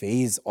affecting the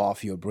phase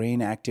of your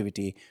brain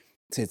activity.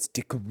 So it's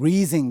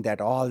decreasing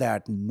all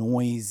that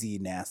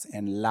noisiness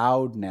and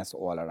loudness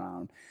all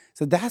around.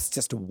 So that's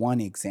just one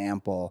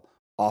example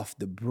of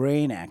the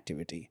brain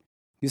activity.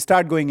 You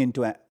start going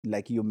into,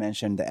 like you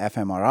mentioned, the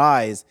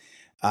fMRIs.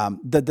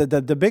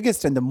 The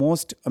biggest and the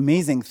most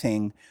amazing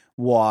thing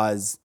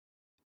was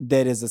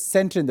there is a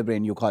center in the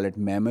brain, you call it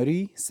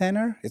memory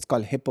center. It's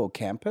called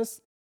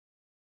hippocampus.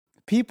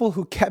 People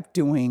who kept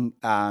doing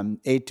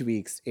 8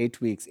 weeks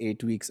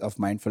of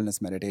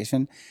mindfulness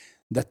meditation,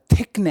 the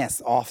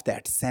thickness of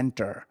that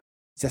center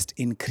just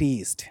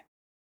increased.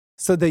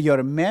 So that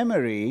your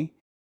memory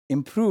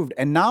improved.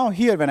 And now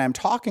here, when I'm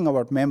talking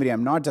about memory,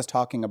 I'm not just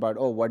talking about,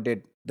 what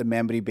did the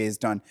memory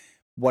based on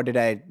what did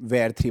I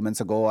wear 3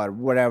 months ago or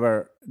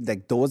whatever,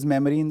 like those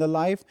memory in the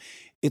life.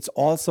 It's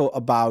also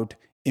about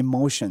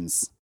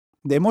emotions.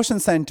 The emotion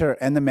center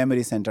and the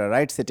memory center,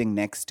 right, sitting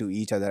next to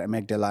each other,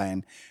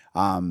 amygdala.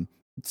 And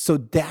so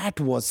that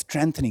was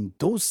strengthening.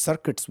 Those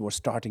circuits were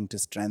starting to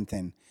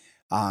strengthen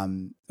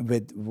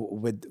with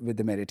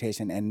the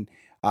meditation. And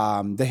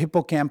the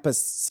hippocampus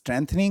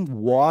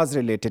strengthening was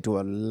related to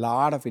a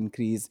lot of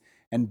increase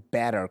and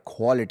better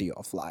quality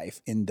of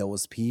life in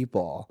those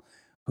people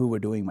who were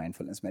doing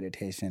mindfulness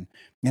meditation.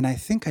 And I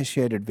think I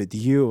shared it with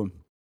you.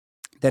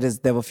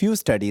 There were few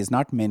studies,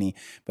 not many,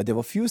 but there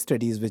were few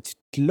studies which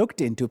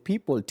looked into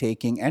people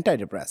taking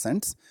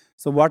antidepressants.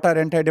 So what are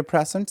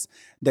antidepressants?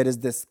 There is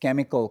this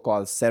chemical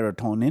called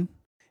serotonin,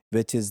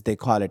 which is, they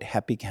call it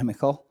happy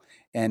chemical,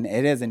 and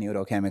it is a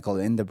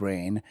neurochemical in the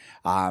brain.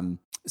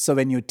 So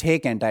when you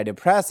take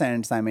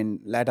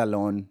antidepressants, let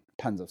alone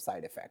tons of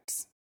side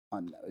effects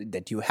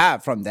that you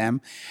have from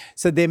them.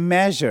 So they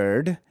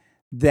measured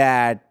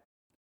that.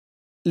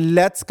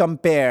 Let's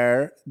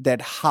compare that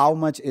how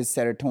much is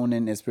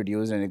serotonin is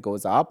produced and it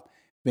goes up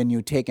when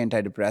you take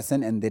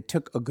antidepressant. And they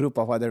took a group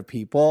of other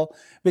people,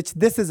 which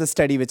this is a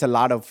study which a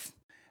lot of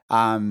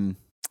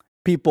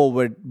people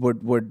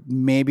would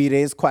maybe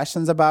raise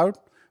questions about.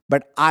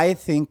 But I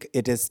think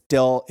it is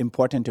still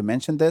important to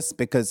mention this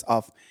because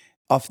of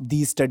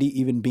these study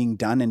even being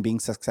done and being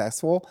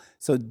successful.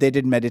 So they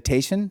did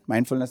meditation,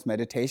 mindfulness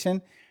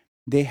meditation.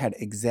 They had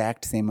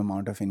exact same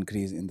amount of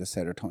increase in the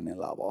serotonin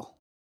level.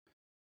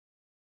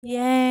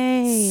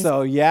 Yay.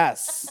 So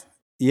yes,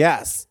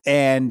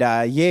 and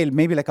yay,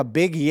 maybe like a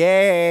big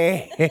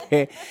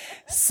yay.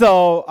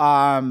 So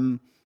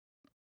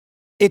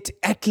it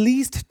at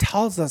least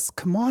tells us,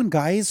 come on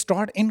guys,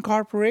 start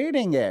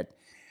incorporating it.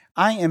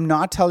 I am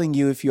not telling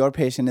you if your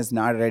patient is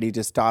not ready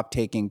to stop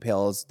taking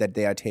pills that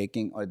they are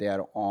taking or they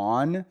are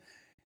on,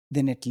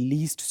 then at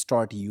least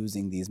start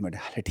using these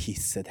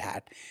modalities so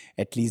that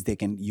at least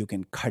you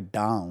can cut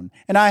down.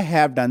 And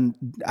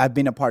I've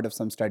been a part of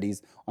some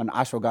studies on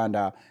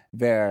ashwagandha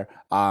where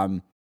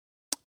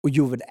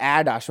you would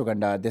add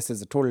ashwagandha. This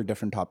is a totally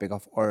different topic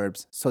of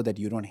herbs so that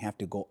you don't have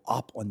to go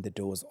up on the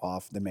dose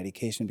of the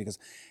medication because,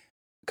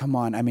 come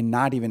on,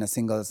 not even a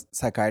single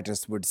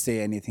psychiatrist would say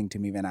anything to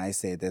me when I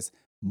say this.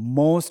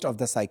 Most of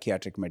the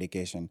psychiatric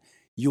medication,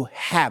 you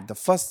have the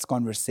first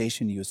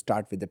conversation you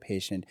start with the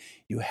patient,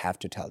 you have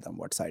to tell them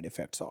what side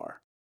effects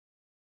are.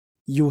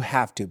 You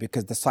have to,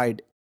 because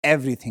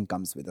everything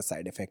comes with a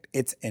side effect.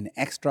 It's an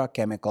extra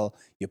chemical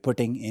you're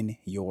putting in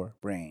your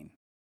brain.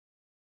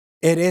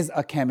 It is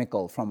a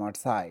chemical from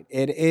outside.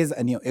 It's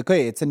a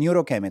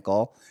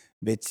neurochemical,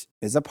 which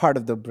is a part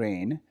of the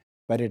brain,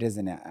 but it is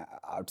an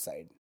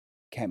outside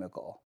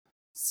chemical.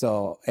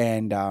 So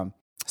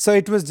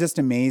it was just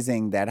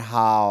amazing that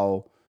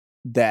how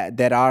that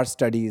there are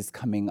studies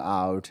coming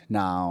out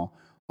now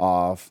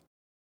of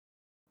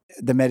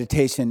the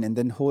meditation and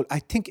then I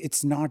think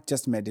it's not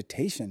just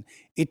meditation.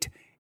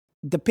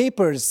 The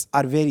papers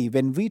are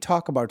when we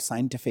talk about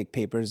scientific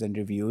papers and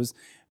reviews,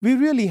 we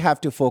really have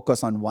to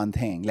focus on one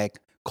thing, like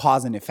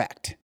cause and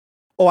effect.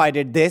 Oh, I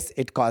did this,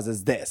 it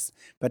causes this.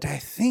 But I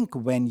think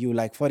when you,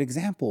 like, for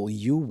example,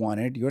 you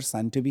wanted your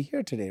son to be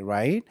here today,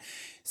 right?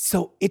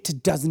 So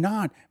it does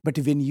not. But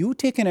when you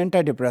take an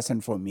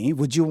antidepressant for me,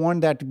 would you want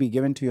that to be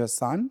given to your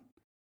son?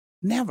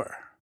 Never.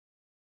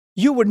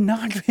 You would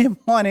not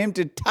want him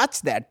to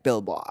touch that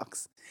pill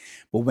box.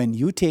 But when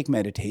you take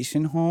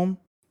meditation home,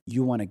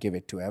 you want to give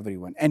it to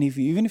everyone. And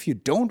even if you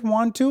don't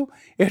want to,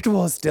 it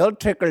will still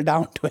trickle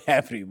down to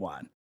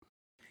everyone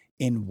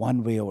in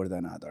one way or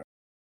another.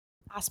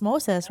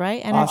 Osmosis,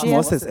 right? Energy.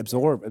 Osmosis,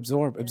 absorb.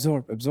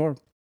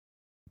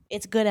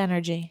 It's good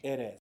energy. It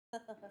is.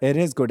 It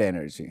is good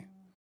energy.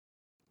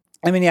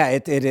 I mean, yeah,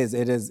 it is.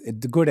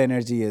 The good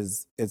energy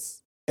is.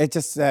 It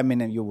just. I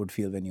mean, you would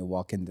feel when you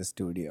walk in the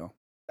studio.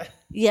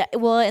 Yeah,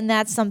 well, and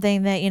that's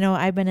something that,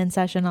 I've been in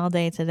session all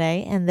day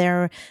today,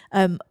 and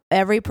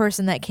every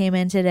person that came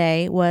in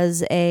today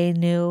was a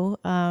new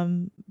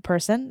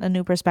person, a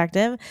new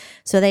perspective.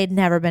 So they'd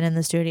never been in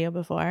the studio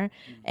before.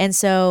 And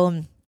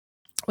so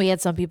we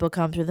had some people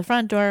come through the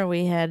front door,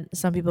 we had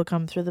some people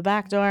come through the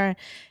back door,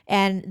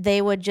 and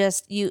they would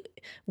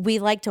we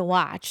like to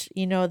watch,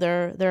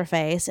 their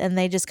face, and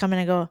they just come in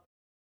and go,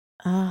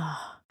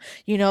 oh,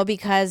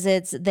 because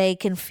they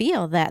can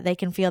feel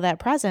that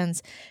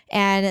presence.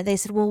 And they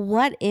said, well,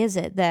 what is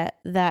it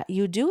that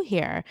you do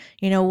here?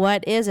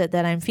 What is it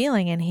that I'm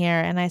feeling in here?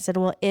 And I said,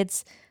 well,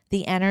 it's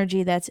the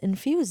energy that's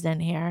infused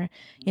in here.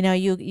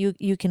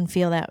 You can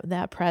feel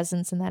that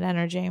presence and that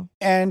energy.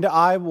 And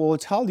I will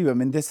tell you, I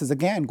mean, this is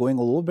again going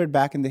a little bit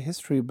back in the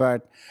history,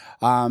 but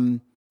I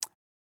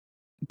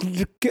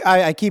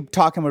keep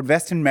talking about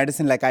Western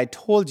medicine. Like I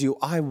told you,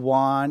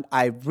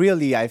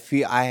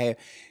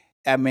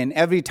 I mean,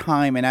 every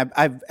time, and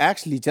I've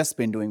actually just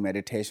been doing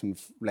meditation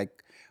like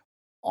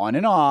on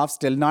and off,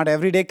 still not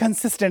every day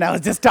consistent. I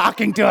was just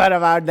talking to her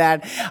about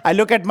that. I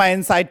look at my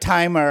Insight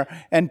timer,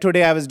 and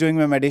today I was doing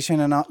my meditation,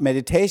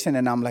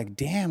 and I'm like,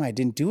 damn, I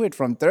didn't do it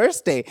from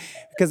Thursday,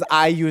 because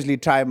I usually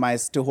try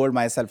to hold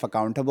myself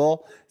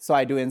accountable. So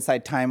I do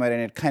Insight timer,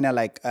 and it kind of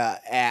like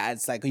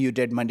adds like, you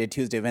did Monday,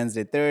 Tuesday,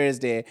 Wednesday,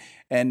 Thursday,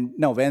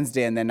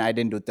 Wednesday, and then I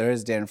didn't do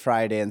Thursday and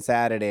Friday and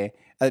Saturday.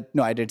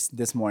 No, I did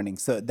this morning.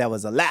 So there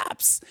was a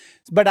lapse.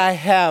 But I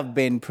have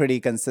been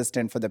pretty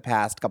consistent for the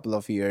past couple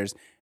of years.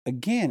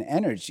 Again,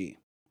 energy.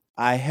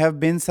 I have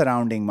been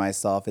surrounding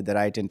myself with the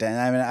right intent.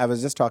 I mean, I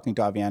was just talking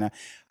to Aviana.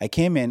 I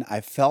came in, I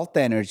felt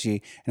the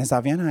energy. And as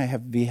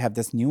Aviana, we have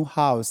this new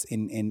house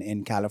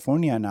in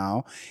California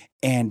now.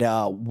 And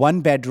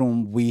one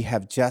bedroom we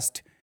have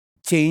just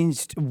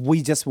changed.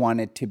 We just want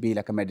it to be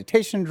like a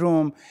meditation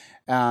room.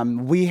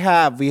 We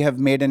have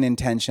made an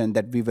intention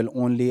that we will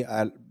only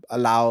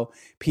allow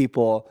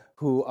people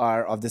who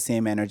are of the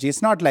same energy.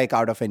 It's not like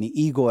out of any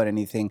ego or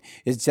anything.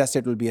 It's just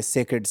it will be a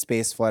sacred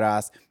space for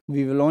us.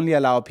 We will only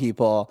allow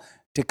people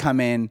to come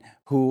in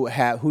who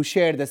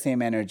share the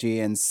same energy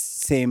and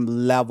same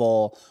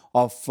level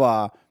of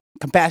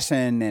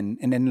compassion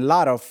and a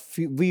lot of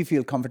we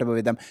feel comfortable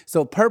with them.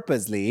 So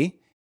purposely,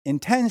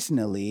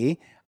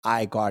 intentionally,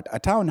 I got a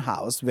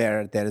townhouse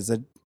where there is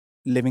a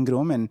living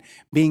room, and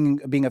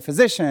being a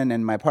physician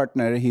and my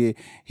partner,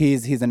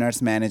 he's a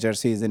nurse manager,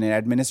 so he's in an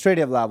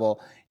administrative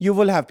level. You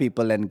will have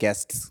people and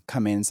guests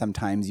come in.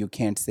 Sometimes you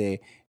can't say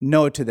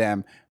no to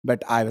them,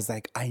 but I was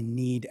like, I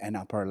need an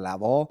upper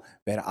level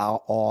where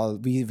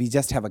we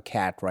just have a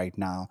cat right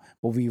now,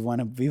 but we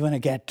want to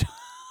get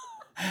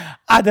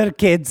other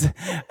kids,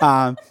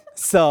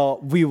 so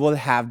we will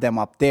have them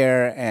up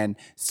there. And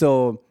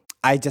so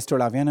I just told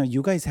Aviana,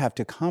 you guys have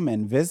to come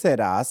and visit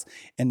us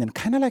and then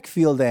kind of like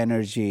feel the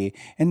energy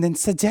and then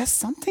suggest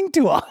something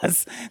to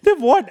us.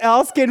 Then what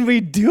else can we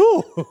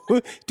do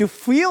to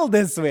feel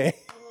this way?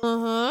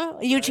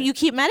 You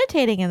keep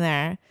meditating in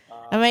there.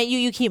 I mean,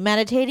 you keep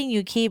meditating,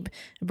 you keep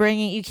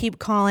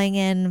calling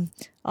in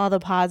all the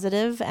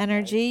positive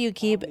energy, you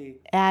keep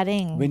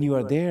adding. When you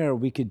are there,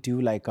 we could do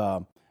like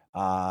a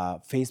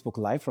Facebook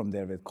Live from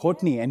there with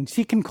Courtney, and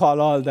she can call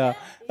all the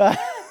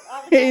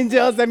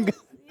angels and...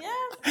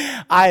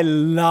 I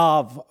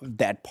love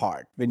that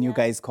part when you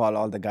guys call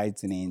all the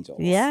guides and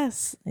angels.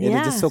 Yes. It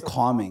is just so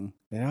calming.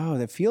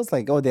 It feels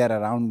like, they're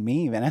around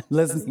me when I'm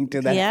listening to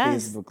that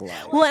Facebook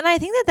Live. Well, and I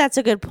think that's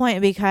a good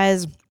point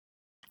because,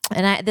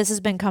 this has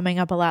been coming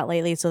up a lot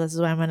lately, so this is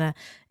why I'm going to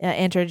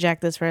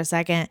interject this for a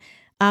second.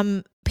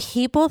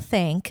 People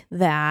think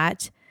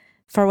that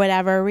for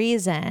whatever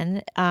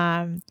reason,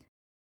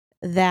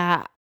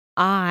 that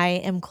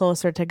I am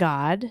closer to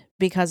God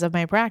because of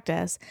my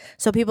practice.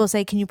 So people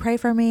say, can you pray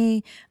for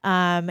me?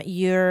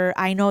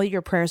 I know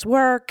your prayers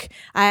work.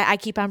 I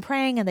keep on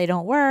praying and they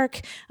don't work.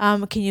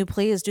 Can you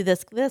please do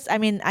this? I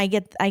mean, I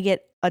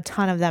get a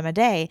ton of them a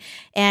day.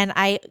 And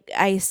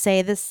I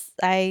say this,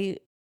 I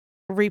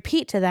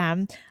repeat to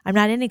them, I'm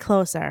not any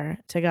closer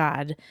to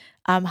God.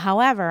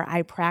 However,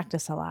 I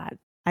practice a lot.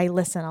 I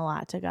listen a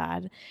lot to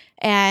God.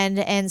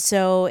 And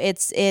so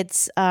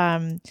it's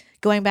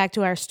going back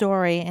to our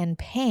story and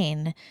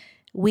pain,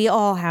 we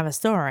all have a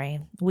story.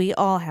 We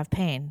all have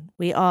pain.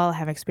 We all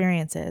have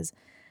experiences.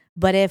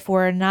 But if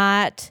we're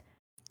not,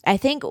 I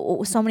think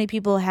so many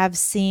people have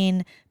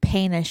seen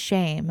pain as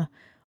shame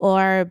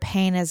or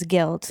pain as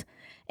guilt.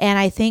 And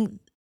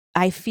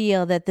I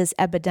feel that this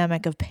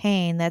epidemic of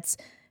pain,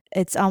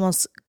 it's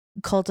almost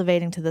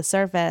cultivating to the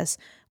surface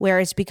where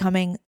it's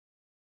becoming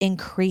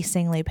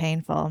increasingly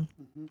painful.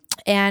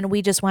 And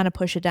we just want to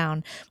push it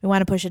down. We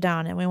want to push it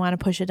down and we want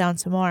to push it down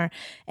some more.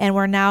 And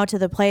we're now to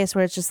the place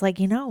where it's just like,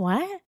 you know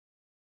what?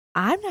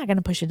 I'm not going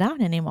to push it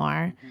down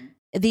anymore.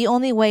 the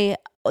only way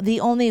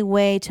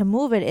to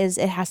move it is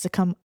it has to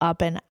come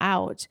up and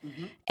out.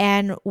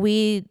 And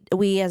we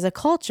as a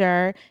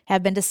culture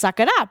have been to suck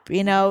it up,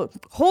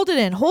 hold it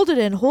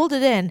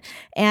in.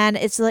 And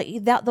it's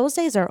like that those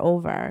days are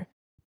over.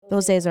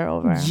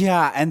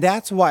 Yeah, and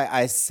that's why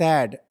I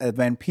said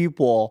when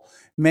people,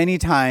 many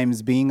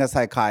times being a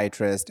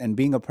psychiatrist and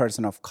being a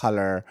person of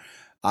color,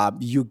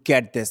 you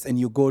get this and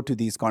you go to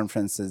these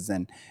conferences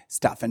and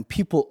stuff, and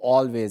people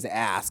always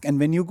ask. And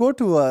when you go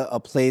to a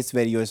place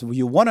where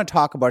you want to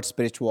talk about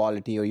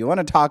spirituality or you want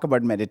to talk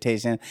about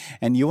meditation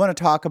and you want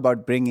to talk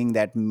about bringing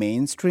that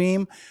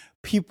mainstream,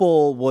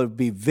 people will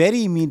be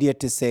very immediate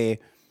to say,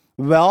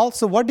 well,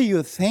 so what do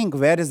you think?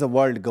 Where is the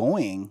world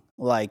going?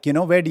 Like,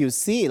 where do you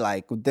see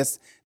like this?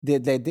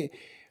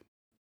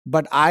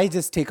 But I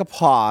just take a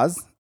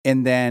pause.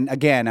 And then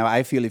again,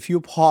 I feel if you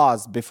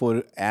pause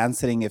before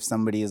answering, if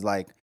somebody is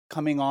like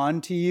coming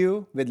on to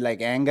you with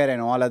like anger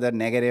and all other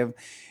negative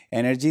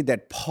energy,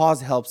 that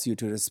pause helps you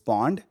to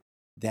respond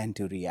than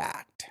to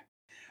react.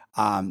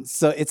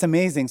 So it's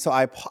amazing. So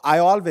I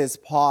always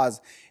pause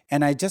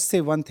and I just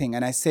say one thing,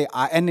 and I say,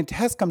 and it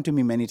has come to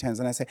me many times,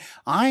 and I say,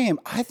 I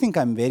think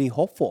I'm very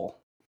hopeful.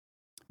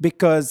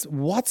 Because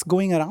what's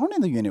going around in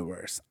the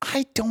universe,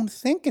 I don't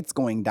think it's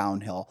going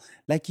downhill.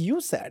 Like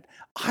you said,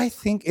 I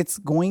think it's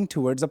going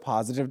towards a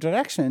positive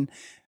direction.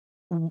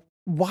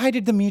 Why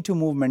did the Me Too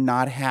movement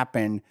not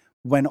happen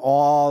when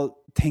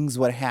all things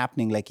were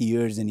happening like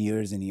years and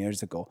years and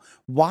years ago?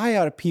 Why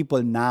are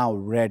people now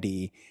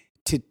ready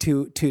to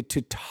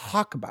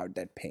talk about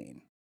that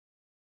pain?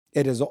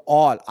 It is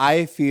all,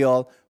 I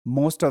feel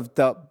most of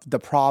the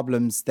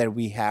problems that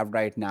we have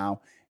right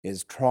now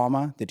is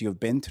trauma that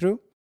you've been through.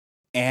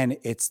 And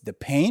it's the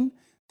pain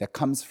that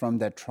comes from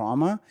that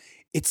trauma.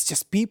 It's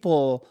just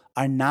people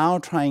are now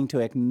trying to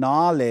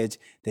acknowledge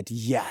that,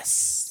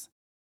 yes,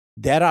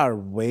 there are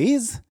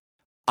ways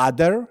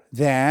other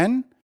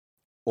than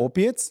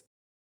opiates,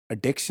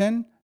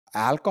 addiction,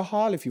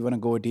 alcohol, if you want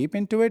to go deep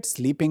into it,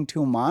 sleeping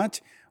too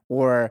much,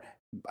 or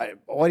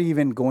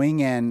even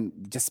going and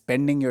just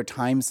spending your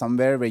time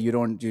somewhere where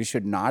you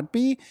should not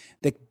be.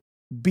 Like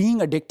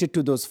being addicted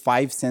to those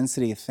 5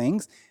 sensory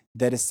things,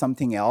 there is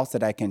something else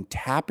that I can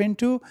tap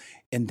into.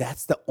 And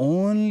that's the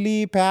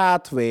only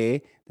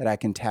pathway that I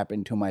can tap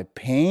into my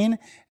pain.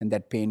 And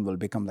that pain will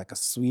become like a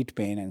sweet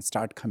pain and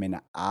start coming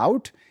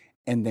out.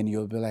 And then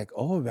you'll be like,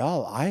 oh,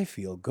 well, I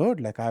feel good.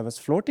 Like I was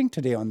floating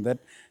today on that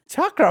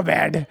chakra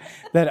bed.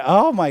 That,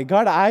 oh my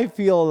God, I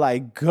feel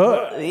like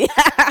good.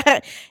 Yeah.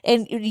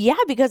 And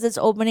because it's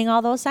opening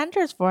all those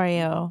centers for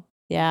you.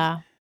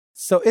 Yeah.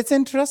 So it's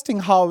interesting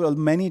how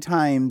many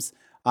times,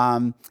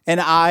 and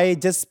I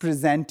just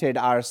presented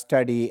our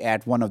study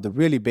at one of the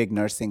really big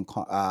nursing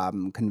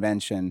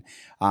convention,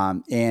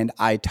 and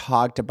I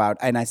talked about,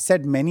 and I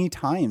said many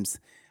times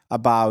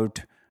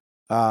about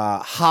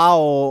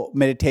how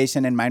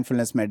meditation and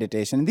mindfulness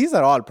meditation, these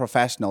are all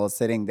professionals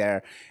sitting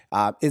there,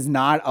 is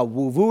not a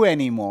woo-woo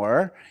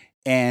anymore.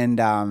 And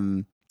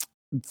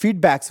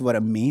feedbacks were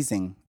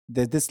amazing.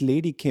 This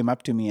lady came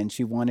up to me and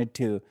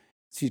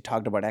she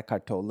talked about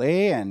Eckhart Tolle,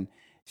 and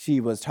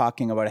she was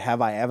talking about,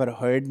 have I ever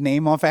heard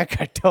name of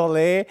Eckhart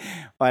Tolle?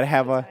 Or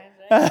have a...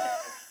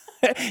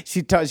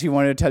 She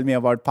wanted to tell me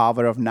about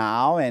Power of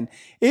Now, and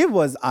it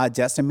was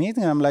just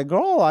amazing. I'm like,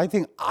 girl, I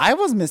think I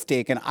was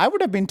mistaken. I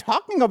would have been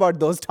talking about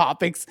those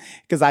topics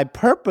because I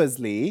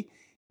purposely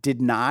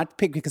did not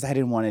pick, because I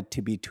didn't want it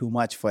to be too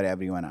much for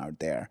everyone out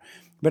there.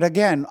 But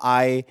again,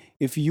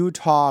 if you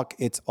talk,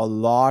 it's a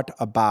lot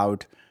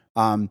about,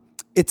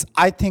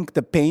 I think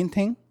the pain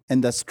thing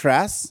and the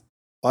stress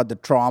or the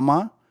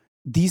trauma,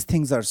 these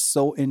things are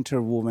so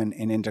interwoven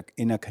and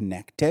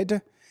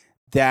interconnected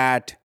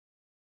that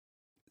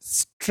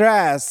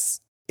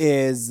stress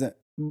is,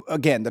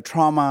 again, the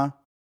trauma,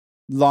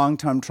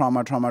 long-term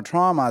trauma.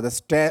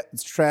 The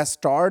stress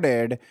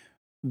started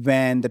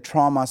when the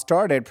trauma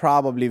started,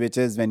 probably, which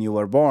is when you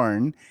were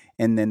born,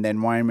 and then the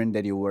environment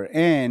that you were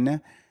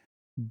in.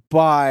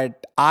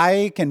 But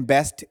I can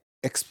best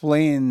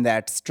explain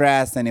that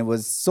stress, and it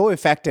was so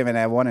effective, and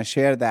I want to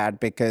share that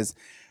because,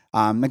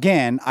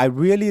 again, I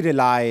really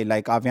rely,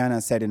 like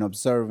Aviana said, in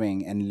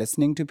observing and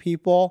listening to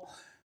people.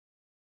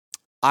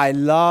 I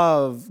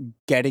love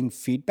getting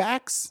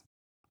feedbacks,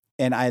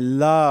 and I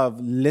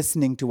love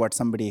listening to what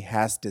somebody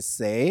has to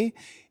say.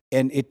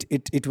 And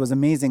it was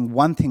amazing.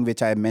 One thing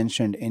which I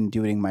mentioned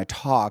during my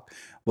talk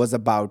was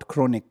about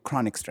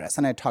chronic stress.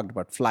 And I talked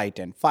about flight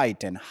and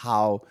fight and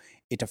how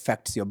it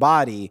affects your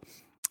body.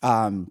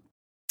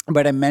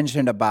 But I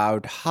mentioned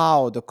about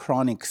how the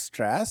chronic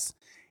stress,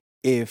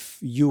 if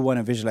you want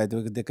to visualize,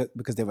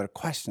 because there were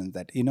questions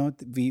that,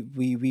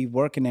 we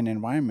work in an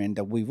environment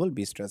that we will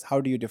be stressed.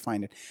 How do you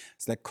define it?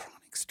 It's like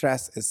chronic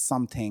stress is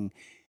something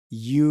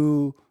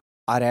you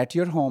are at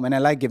your home, and I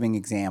like giving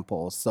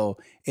examples. So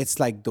it's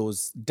like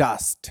those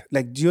dust,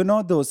 like, do you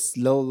know those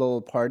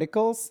little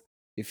particles?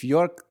 If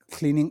you're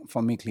cleaning,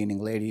 for me, cleaning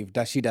lady,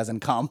 if she doesn't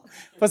come.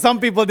 For some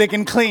people, they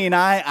can clean.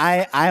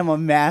 I'm a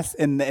mess,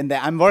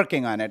 I'm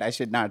working on it. I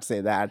should not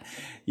say that.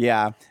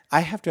 Yeah,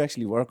 I have to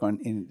actually work on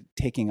in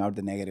taking out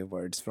the negative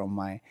words from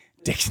my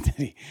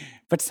dictionary.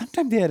 But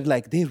sometimes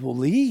they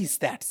release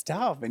that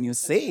stuff when you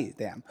say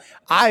them.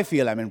 I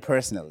feel,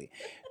 personally.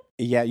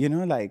 Yeah,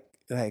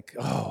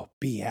 oh,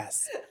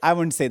 BS. I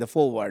wouldn't say the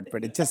full word,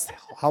 but it just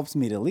helps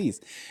me release.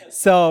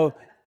 So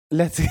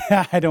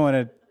I don't want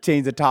to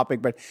change the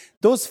topic, but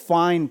those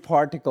fine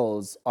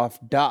particles of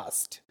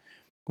dust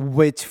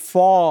which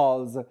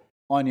falls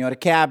on your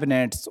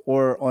cabinets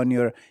or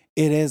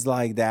it is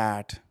like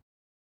that.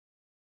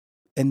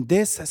 And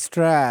this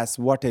stress,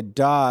 what it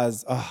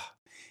does,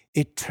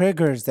 it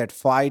triggers that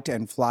fight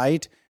and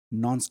flight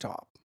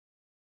nonstop.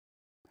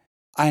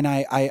 And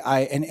I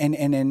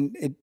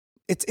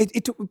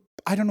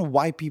don't know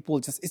why people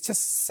it's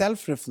just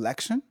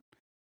self-reflection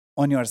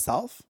on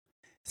yourself,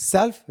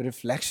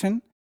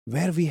 self-reflection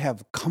where we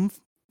have come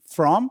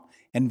from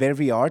and where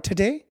we are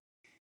today.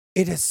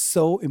 It is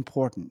so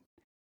important.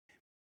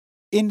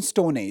 In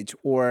Stone Age,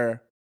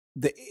 or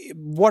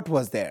what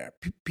was there?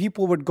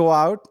 People would go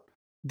out,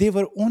 they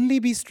would only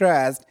be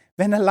stressed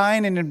when a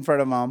lion is in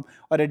front of them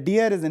or a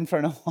deer is in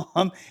front of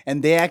them,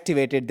 and they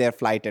activated their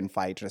flight and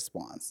fight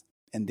response,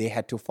 and they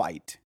had to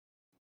fight,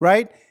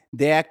 right?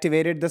 They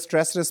activated the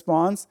stress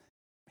response,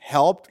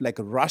 helped, like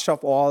a rush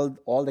of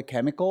all the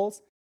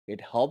chemicals. It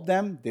helped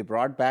them. They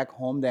brought back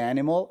home the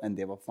animal, and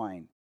they were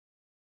fine.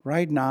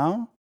 Right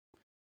now,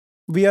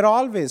 we are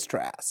always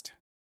stressed.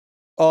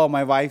 Oh,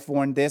 my wife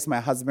wants this. My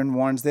husband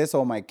wants this.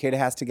 Oh, my kid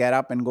has to get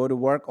up and go to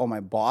work. Oh, my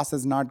boss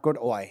is not good.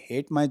 Oh, I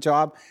hate my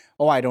job.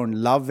 Oh, I don't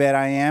love where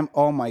I am.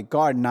 Oh, my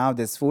God, now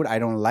this food, I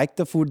don't like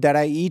the food that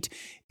I eat.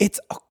 It's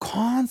a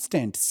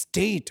constant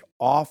state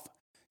of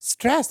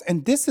stress.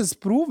 And this is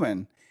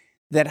proven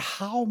that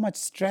how much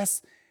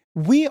stress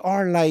we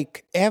are,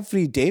 like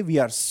every day we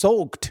are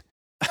soaked.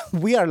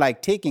 We are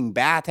like taking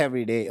bath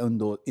every day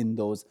in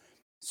those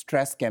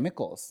stress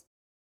chemicals.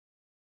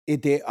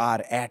 They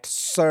are at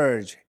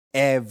surge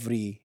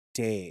every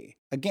day.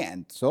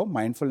 Again, so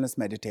mindfulness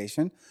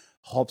meditation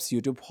helps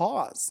you to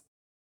pause.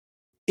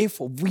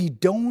 If we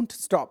don't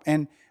stop,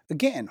 and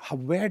again,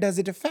 where does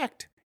it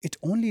affect? It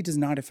only does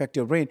not affect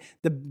your brain.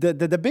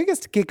 The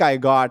biggest kick I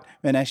got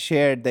when I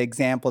shared the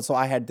example, so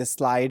I had this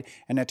slide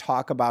and I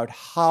talk about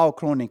how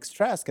chronic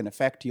stress can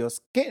affect your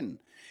skin.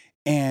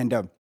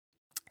 And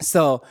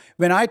so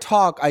when I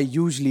talk, I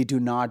usually do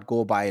not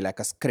go by like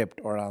a script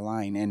or a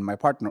line. And my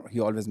partner, he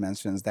always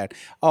mentions that,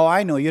 oh,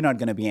 I know you're not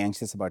going to be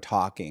anxious about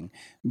talking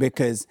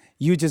because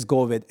you just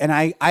go with, and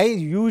I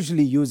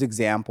usually use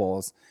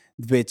examples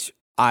which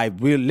I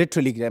will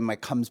literally,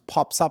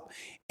 pops up,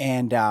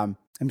 and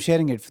I'm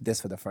sharing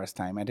this for the first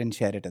time. I didn't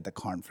share it at the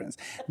conference.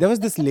 There was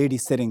this lady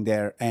sitting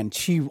there, and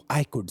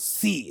I could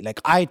see,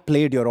 like, I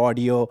played your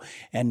audio,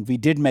 and we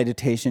did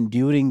meditation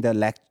during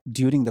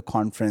the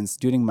conference,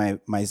 during my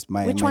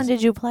Which one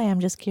did you play? I'm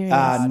just curious.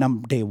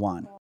 Day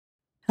one.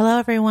 Hello,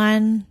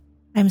 everyone.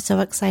 I'm so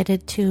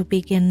excited to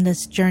begin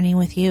this journey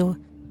with you.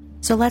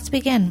 So let's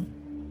begin.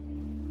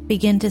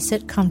 Begin to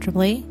sit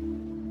comfortably,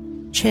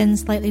 chin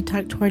slightly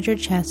tucked towards your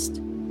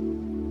chest,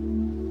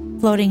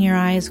 floating your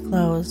eyes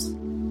closed,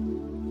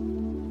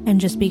 and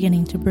just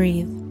beginning to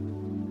breathe.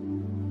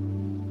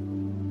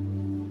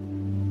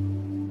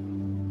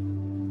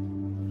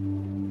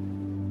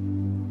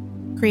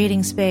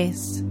 Creating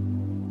space.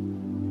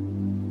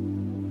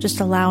 Just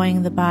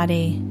allowing the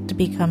body to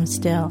become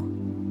still.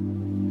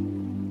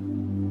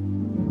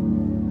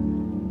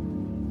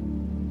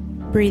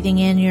 Breathing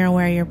in, you're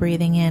aware you're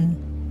breathing in.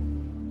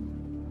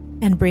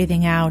 And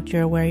breathing out,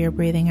 you're aware you're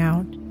breathing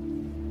out.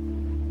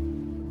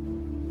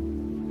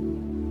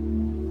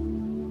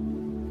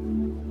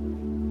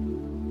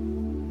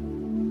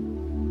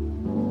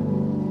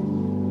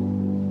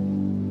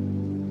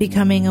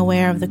 Becoming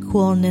aware of the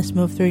coolness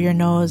move through your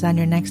nose on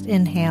your next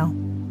inhale,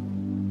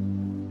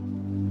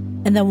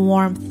 and the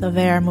warmth of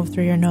air move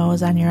through your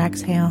nose on your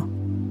exhale.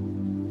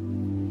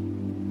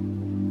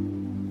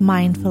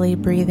 Mindfully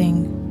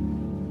breathing.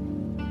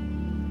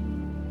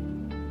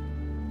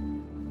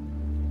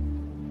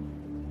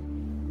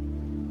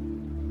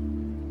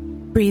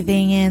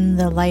 Breathing in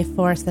the life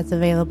force that's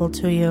available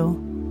to you,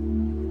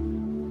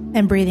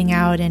 and breathing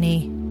out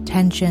any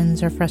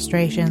tensions or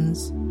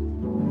frustrations.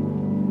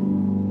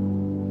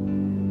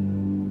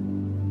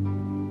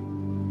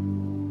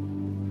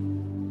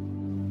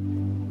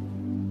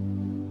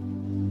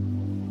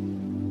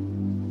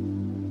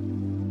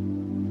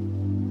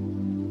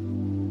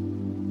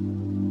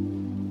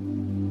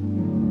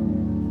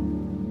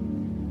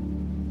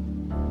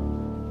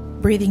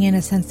 Breathing in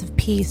a sense of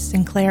peace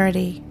and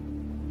clarity,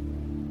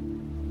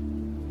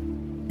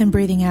 and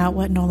breathing out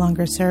what no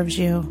longer serves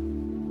you.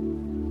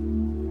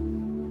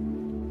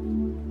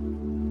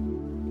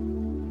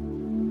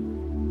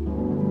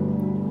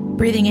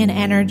 Breathing in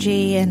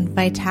energy and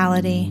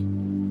vitality.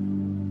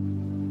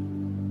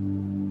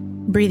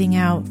 Breathing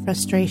out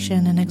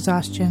frustration and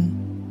exhaustion.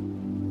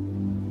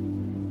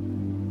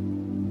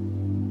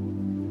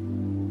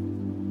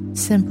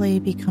 simply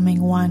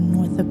becoming one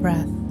with the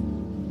breath.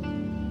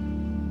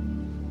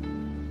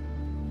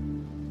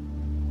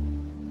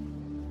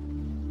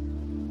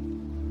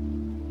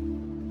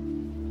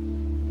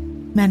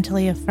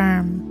 Mentally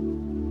affirm,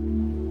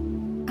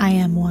 I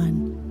am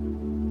one.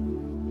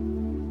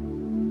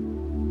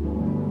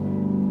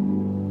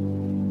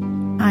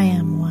 I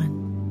am one.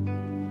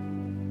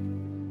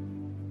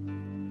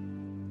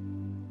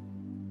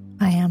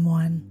 I am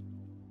one.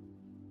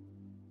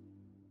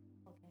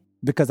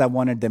 Because I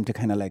wanted them to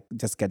kind of like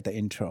just get the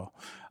intro.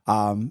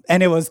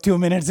 And it was 2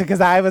 minutes because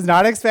I was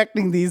not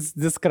expecting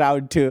this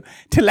crowd to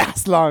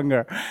last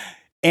longer.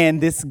 And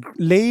this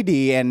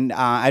lady, and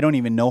I don't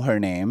even know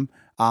her name,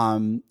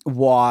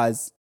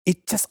 was,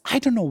 it just, I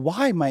don't know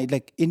why, my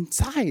like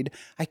inside,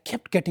 I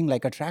kept getting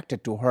like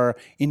attracted to her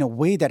in a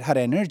way that her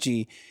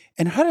energy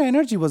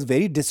was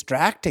very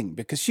distracting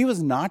because she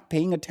was not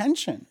paying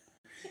attention.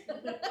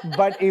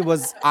 But it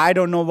was, I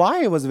don't know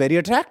why, it was very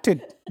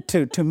attracted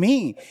to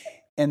me.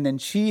 And then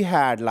she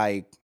had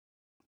like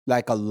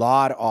a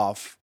lot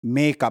of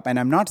makeup. And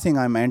I'm not saying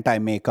I'm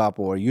anti-makeup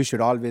or you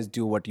should always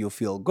do what you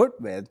feel good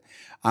with.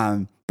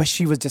 But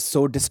she was just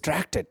so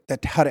distracted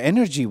that her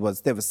energy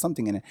there was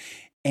something in it.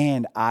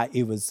 And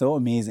it was so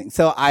amazing.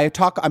 So I'm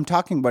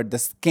talking about the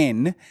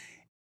skin,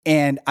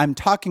 and I'm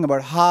talking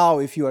about how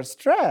if you are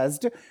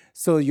stressed,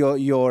 so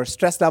your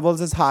stress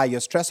levels is high, your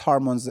stress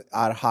hormones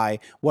are high,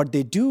 what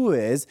they do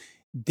is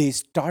they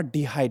start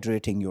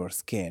dehydrating your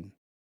skin.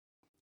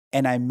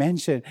 And I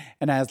mentioned,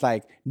 and I was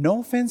like, no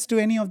offense to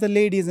any of the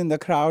ladies in the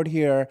crowd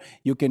here.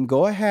 You can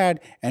go ahead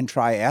and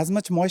try as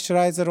much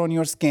moisturizer on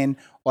your skin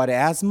or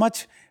as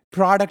much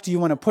product you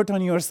want to put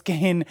on your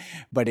skin.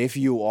 But if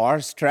you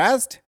are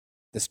stressed,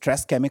 the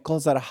stress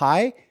chemicals are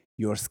high,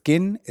 your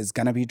skin is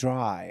going to be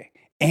dry.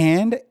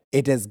 And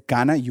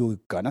you're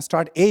going to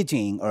start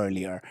aging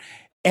earlier.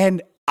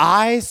 And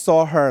I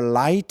saw her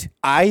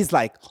eyes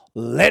like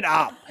lit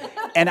up.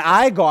 And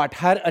I got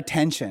her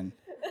attention.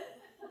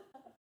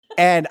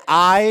 And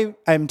I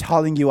am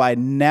telling you, I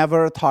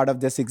never thought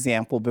of this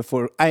example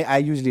before. I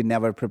usually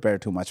never prepare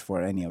too much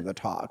for any of the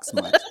talks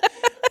much.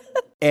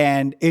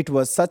 And it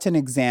was such an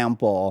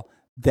example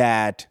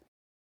that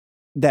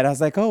I was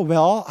like, oh,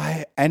 well,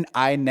 I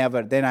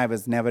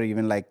was never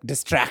even like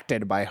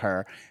distracted by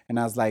her. And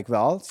I was like,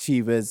 well,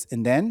 she was,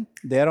 and then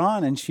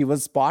thereon, and she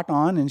was spot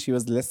on and she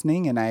was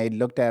listening. And I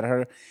looked at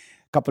her a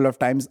couple of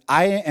times.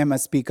 I am a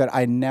speaker.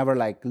 I never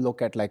like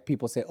look at like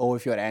people say, oh,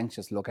 if you're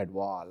anxious, look at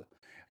wall.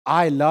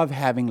 I love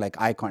having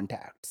like eye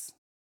contacts.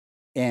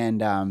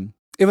 And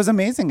it was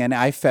amazing. And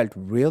I felt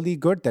really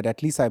good that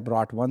at least I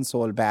brought one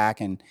soul back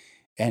and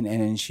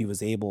she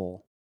was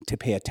able to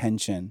pay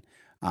attention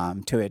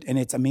to it. And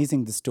it's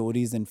amazing the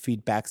stories and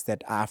feedbacks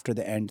that after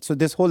the end. So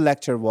this whole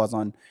lecture was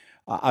on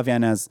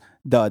Aviana's,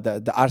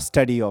 our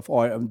study of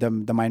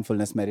the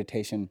mindfulness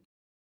meditation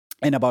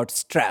and about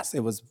stress.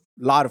 It was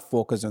a lot of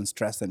focus on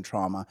stress and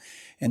trauma.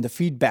 And the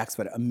feedbacks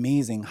were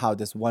amazing how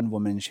this one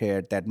woman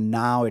shared that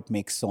now it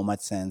makes so much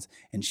sense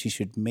and she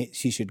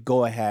should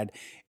go ahead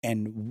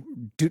and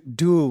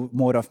do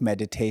more of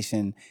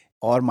meditation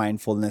or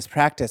mindfulness,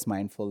 practice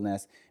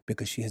mindfulness,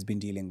 because she has been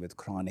dealing with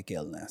chronic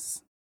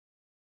illness.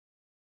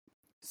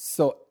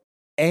 So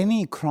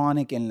any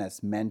chronic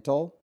illness,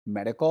 mental,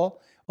 medical,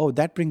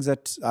 that brings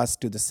us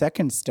to the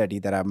second study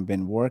that I've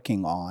been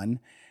working on.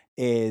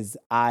 Is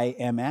I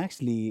am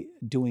actually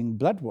doing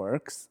blood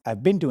works.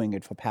 I've been doing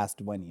it for past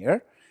 1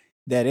 year.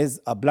 There is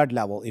a blood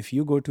level. If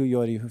you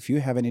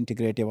have an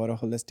integrative or a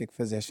holistic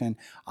physician,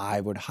 I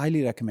would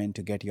highly recommend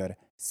to get your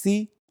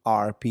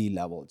CRP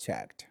level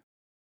checked.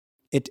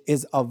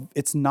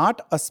 It's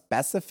not a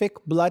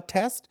specific blood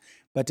test,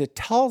 but it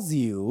tells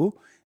you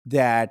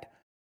that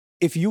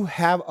if you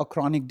have a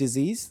chronic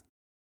disease,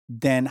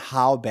 then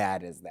how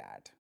bad is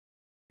that?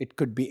 It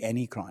could be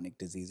any chronic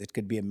disease. It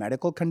could be a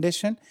medical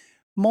condition.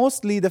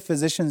 Mostly the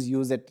physicians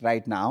use it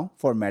right now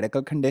for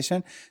medical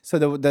condition. So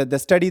the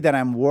study that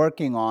I'm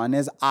working on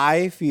is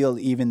I feel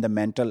even the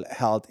mental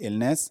health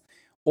illness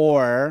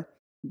or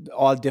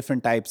all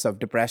different types of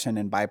depression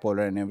and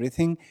bipolar and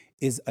everything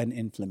is an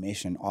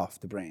inflammation of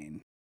the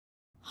brain.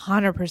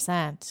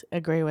 100%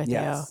 agree with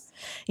Yes.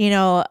 you.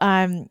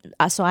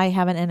 So I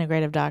have an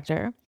integrative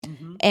doctor.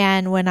 Mm-hmm.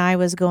 And when I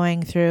was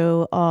going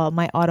through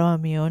my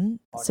autoimmune,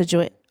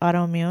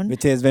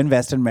 which is when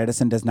Western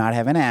medicine does not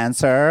have an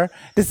answer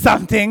to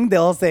something,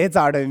 they'll say it's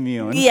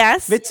autoimmune.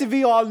 Yes. Which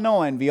we all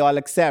know and we all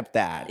accept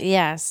that.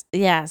 Yes.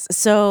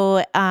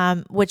 So,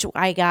 which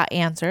I got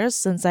answers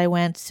since I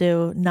went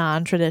to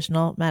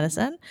non-traditional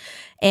medicine.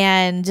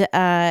 And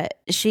I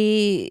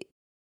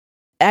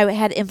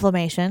had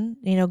inflammation,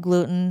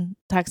 gluten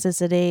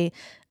toxicity,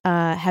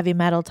 heavy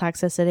metal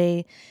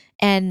toxicity,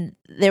 and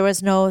there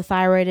was no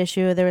thyroid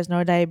issue. There was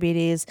no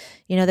diabetes.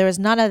 There was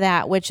none of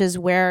that, which is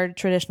where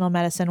traditional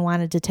medicine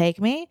wanted to take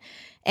me.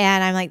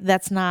 And I'm like,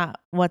 that's not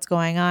what's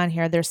going on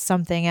here. There's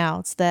something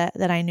else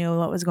that I knew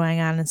what was going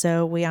on. And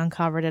so we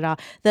uncovered it all.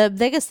 The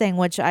biggest thing,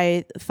 which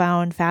I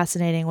found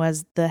fascinating,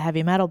 was the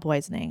heavy metal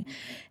poisoning,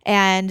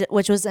 and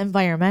which was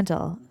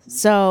environmental.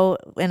 So,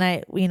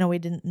 and we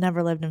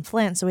never lived in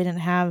Flint, so we didn't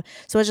have,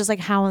 so it's just like,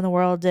 how in the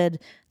world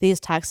did these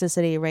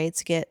toxicity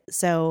rates get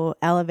so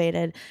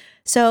elevated?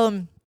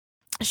 So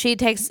she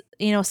takes,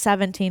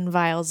 17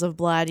 vials of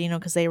blood,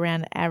 because they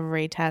ran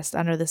every test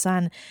under the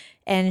sun,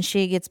 and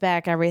she gets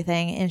back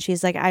everything. And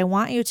she's like, I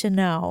want you to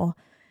know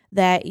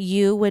that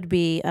you would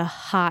be a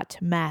hot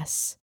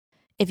mess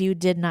if you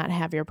did not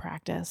have your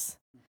practice.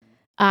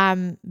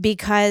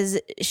 Because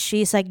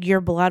she's like, your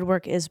blood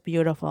work is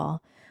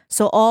beautiful.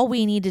 So all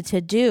we needed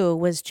to do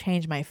was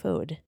change my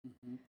food.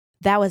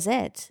 That was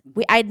it.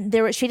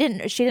 She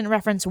didn't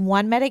reference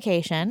one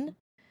medication.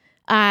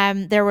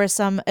 There were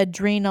some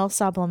adrenal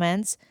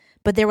supplements,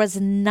 but there was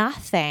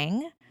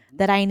nothing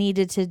that I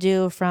needed to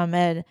do from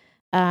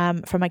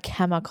a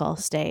chemical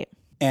state.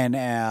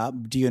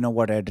 And do you know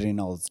what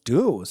adrenals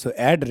do? So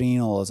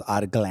adrenals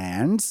are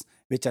glands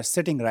which are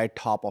sitting right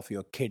top of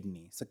your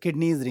kidney. So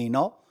kidney is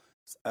renal.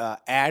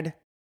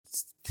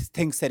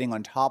 Thing sitting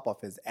on top of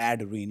is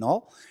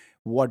adrenal.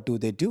 What do?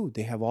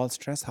 They have all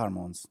stress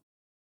hormones.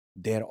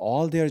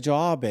 Their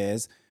job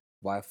is,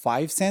 by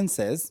 5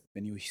 senses,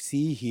 when you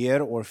see,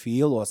 hear, or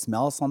feel, or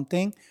smell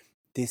something,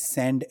 they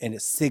send a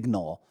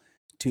signal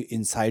to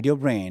inside your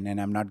brain. And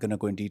I'm not going to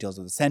go in details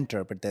of the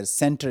center, but there's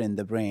center in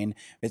the brain,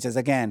 which is,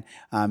 again,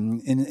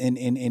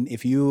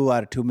 if you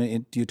are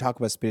you talk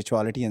about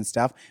spirituality and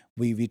stuff,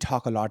 we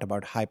talk a lot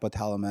about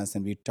hypothalamus,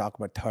 and we talk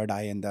about third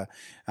eye and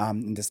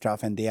the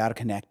stuff, and they are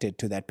connected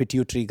to that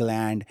pituitary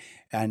gland,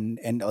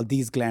 and all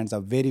these glands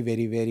are very,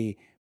 very, very,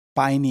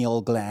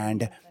 pineal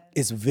gland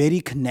is very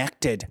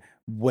connected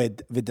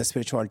with the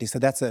spirituality. So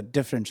that's a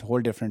whole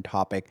different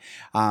topic.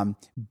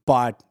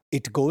 But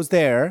it goes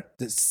there,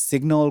 the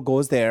signal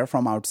goes there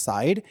from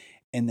outside,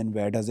 and then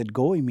where does it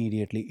go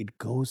immediately? It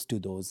goes to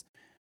those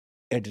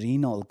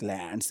adrenal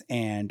glands,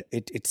 and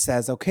it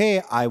says,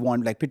 okay, I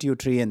want, like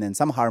pituitary, and then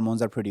some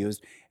hormones are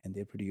produced, and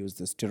they produce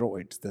the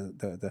steroids,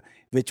 the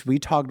which we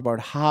talked about,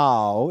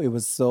 how it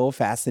was so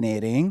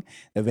fascinating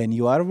that when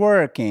you are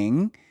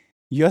working,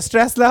 your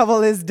stress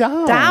level is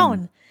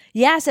down.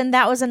 Yes, and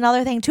that was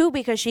another thing too,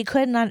 because she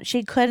couldn't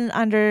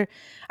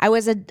I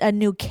was a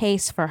new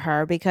case for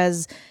her,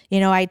 because,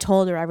 I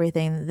told her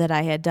everything that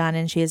I had done,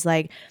 and she's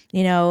like,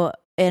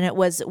 and it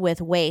was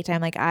with weight.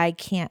 I'm like, I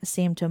can't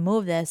seem to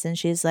move this. And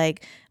she's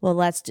like, well,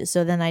 let's do.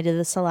 So then I did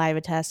the saliva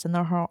test and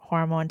the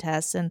hormone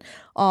test and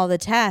all the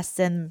tests.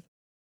 And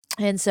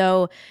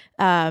so,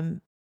 my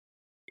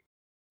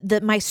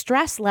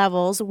stress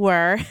levels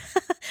were,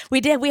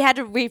 we had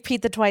to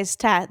repeat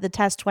the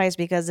test twice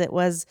because it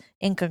was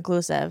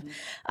inconclusive.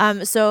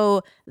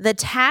 So the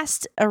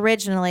test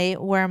originally,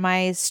 where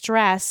my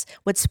stress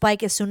would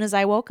spike as soon as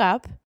I woke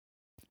up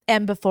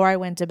and before I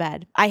went to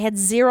bed. I had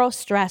zero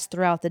stress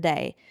throughout the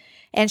day.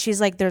 And she's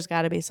like, there's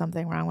got to be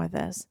something wrong with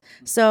this.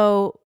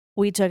 So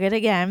we took it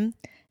again,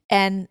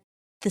 and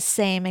the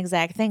same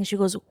exact thing. She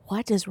goes,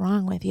 what is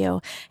wrong with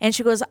you? And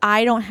she goes,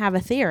 I don't have a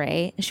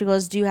theory. She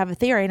goes, do you have a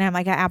theory? And I'm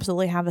like, I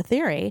absolutely have a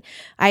theory.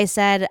 I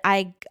said,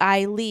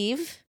 I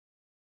leave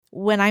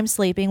when I'm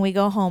sleeping. We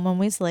go home when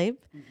we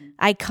sleep. Mm-hmm.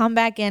 I come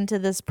back into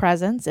this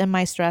presence, and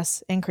my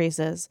stress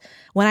increases.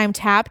 When I'm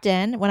tapped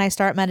in, when I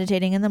start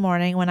meditating in the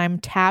morning, when I'm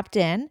tapped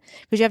in,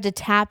 because you have to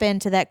tap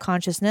into that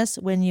consciousness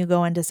when you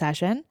go into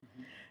session.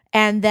 Mm-hmm.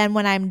 And then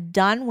when I'm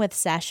done with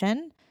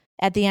session,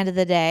 at the end of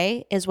the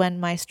day, is when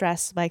my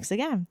stress spikes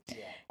again. Yeah.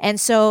 And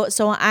so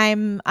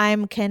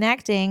I'm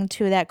connecting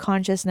to that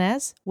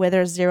consciousness where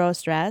there's zero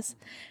stress.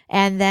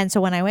 And then,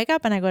 so when I wake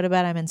up and I go to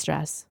bed, I'm in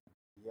stress.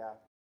 Yeah.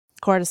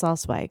 Cortisol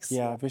spikes.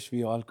 Yeah, I wish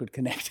we all could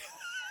connect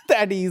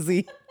that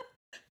easy.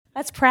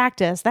 That's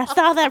practice. That's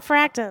all that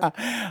practice.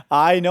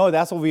 I know.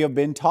 That's what we have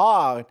been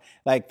taught.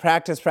 Like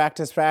practice,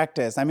 practice,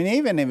 practice. I mean,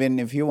 even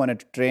if you wanted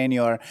to train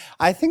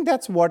I think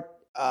that's what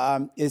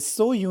is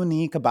so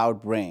unique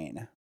about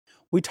brain.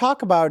 We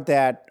talk about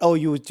that,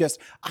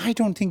 I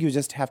don't think you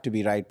just have to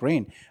be right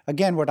brain.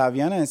 Again, what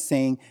Aviana is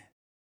saying,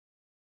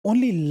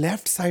 only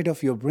left side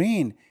of your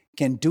brain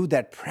can do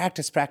that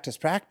practice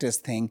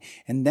thing.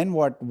 And then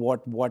what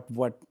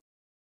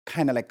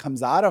kind of like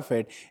comes out of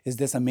it is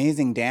this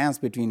amazing dance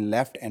between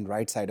left and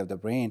right side of the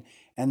brain.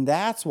 And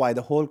that's why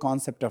the whole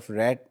concept of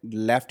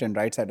left and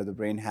right side of the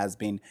brain has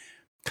been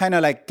kind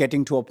of like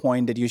getting to a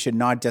point that you should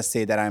not just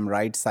say that I'm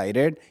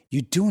right-sided.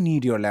 You do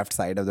need your left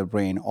side of the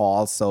brain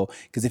also,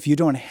 because if you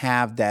don't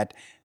have that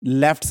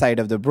left side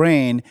of the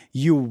brain,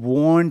 you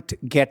won't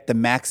get the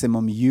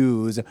maximum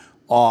use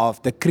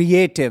of the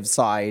creative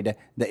side,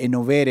 the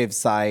innovative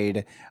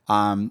side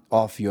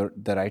of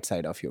the right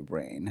side of your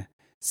brain.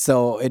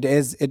 So it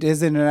is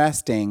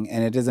interesting,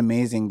 and it is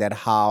amazing that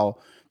how.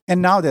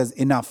 And now there's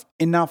enough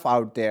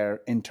out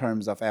there in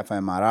terms of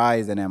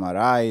fMRIs and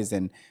MRIs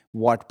and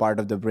what part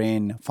of the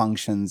brain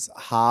functions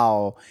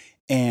how.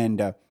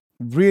 And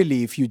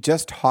really, if you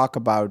just talk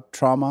about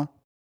trauma,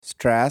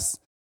 stress,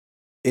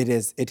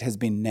 it has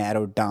been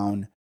narrowed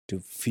down to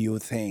few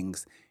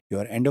things: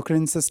 your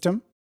endocrine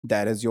system,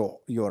 that is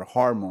your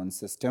hormone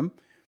system,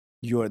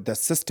 the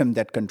system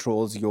that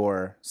controls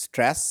your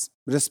stress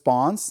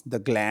response, the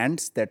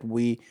glands that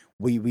we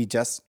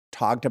just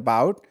talked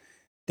about,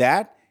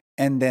 that,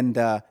 and then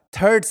the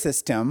third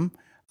system.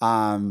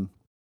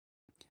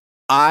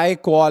 I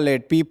call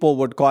it, people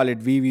would call it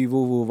wee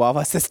woo woo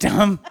wawa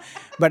system,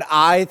 but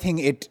I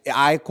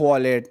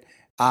call it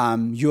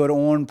your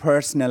own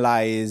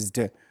personalized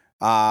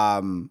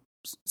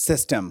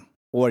system,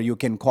 or you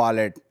can call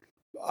it,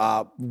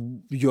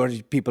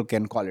 people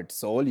can call it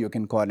soul, you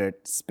can call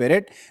it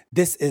spirit.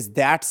 This is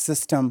that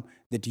system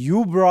that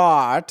you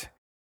brought,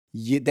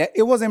 that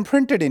it was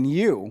imprinted in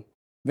you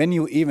when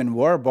you even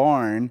were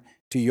born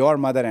to your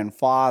mother and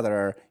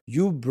father.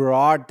 You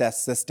brought that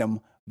system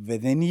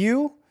within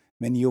you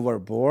when you were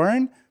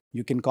born.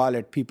 You can call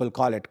it, people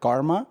call it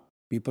karma,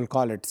 people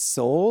call it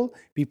soul,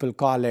 people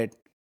call it,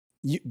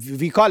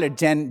 we call it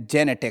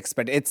genetics,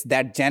 but it's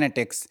that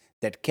genetics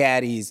that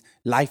carries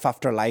life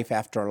after life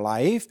after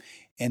life.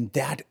 And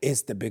that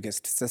is the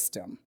biggest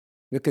system,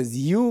 because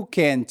you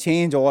can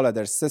change all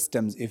other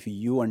systems if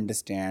you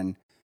understand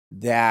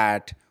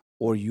that,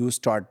 or you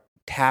start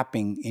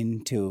tapping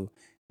into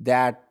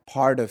that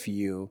part of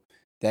you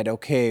that,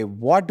 okay,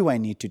 what do I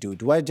need to do?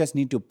 Do I just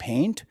need to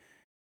paint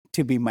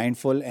to be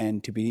mindful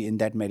and to be in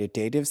that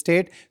meditative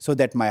state, so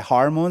that my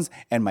hormones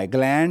and my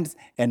glands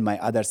and my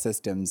other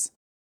systems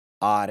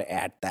are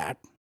at that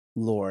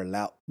lower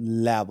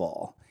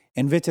level?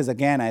 And which is,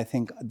 again, I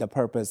think the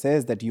purpose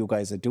is that you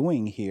guys are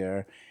doing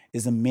here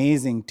is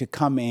amazing, to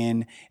come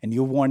in and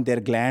you want their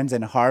glands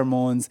and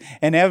hormones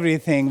and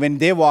everything. When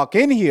they walk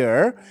in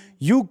here,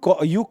 you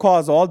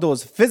cause all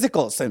those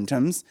physical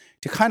symptoms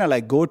to kind of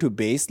like go to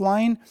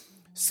baseline.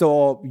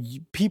 So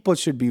people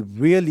should be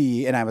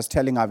really, and I was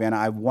telling Aviana,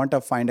 I want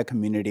to find a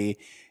community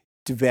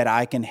where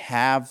I can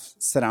have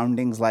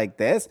surroundings like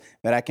this,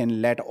 where I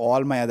can let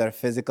all my other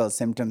physical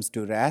symptoms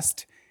to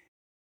rest.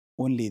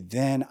 Only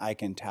then I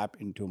can tap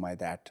into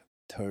that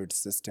third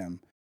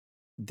system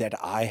that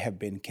I have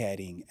been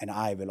carrying, and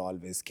I will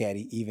always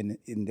carry, even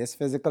in this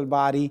physical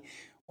body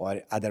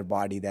or other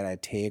body that I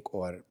take,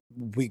 or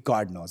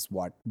God knows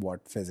what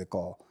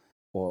physical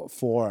or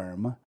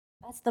form.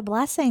 That's the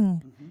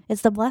blessing.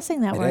 It's the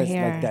blessing that we're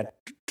here. Like that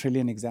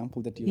trillion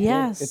example that you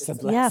yes. gave. It's a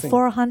blessing.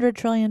 400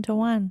 trillion to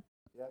 1.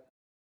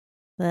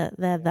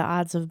 The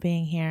odds of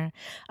being here.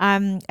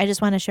 I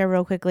just want to share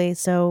real quickly.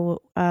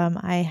 So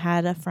I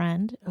had a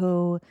friend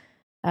who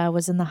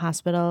was in the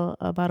hospital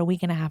about a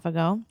week and a half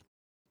ago.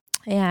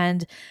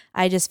 And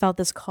I just felt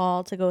this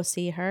call to go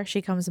see her.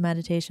 She comes to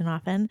meditation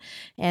often.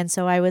 And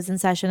so I was in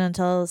session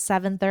until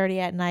 7:30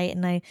 at night.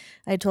 And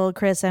I told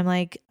Chris, I'm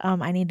like,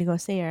 I need to go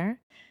see her.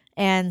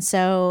 And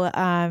so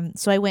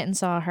I went and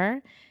saw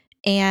her.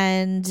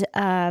 And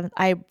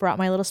I brought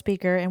my little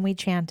speaker and we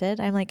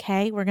chanted. I'm like,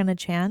 hey, we're going to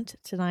chant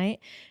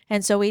tonight.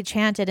 And so we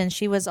chanted, and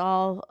she was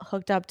all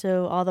hooked up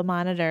to all the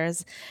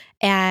monitors.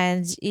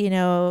 And,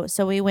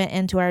 so we went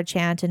into our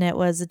chant, and it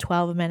was a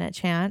 12-minute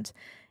chant.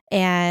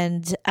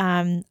 And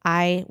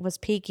I was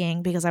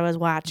peeking because I was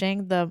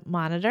watching the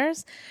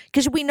monitors,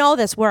 because we know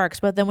this works.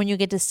 But then when you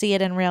get to see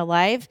it in real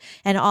life,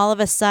 and all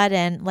of a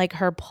sudden, like,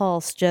 her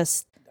pulse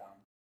just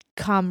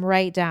come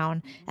right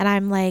down. And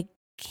I'm like,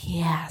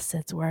 yes,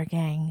 it's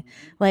working.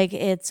 Like,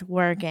 it's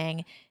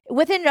working.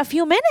 Within a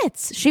few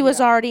minutes, she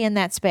was already in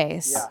that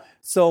space. Yeah.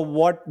 So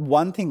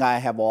one thing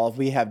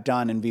we have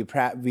done, and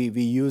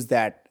we use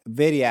that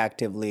very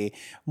actively,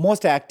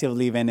 most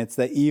actively when it's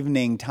the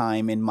evening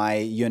time in my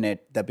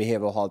unit, the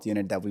behavioral health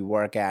unit that we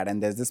work at.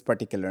 And there's this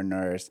particular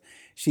nurse.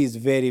 She's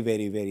very,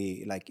 very,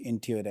 very like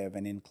intuitive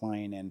and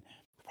inclined, and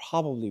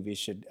probably we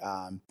should.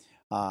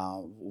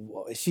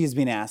 She's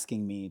been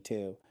asking me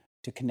to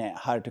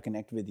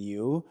connect with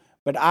you.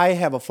 But I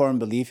have a firm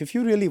belief, if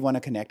you really want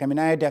to connect, I mean,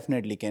 I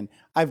definitely can.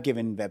 I've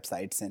given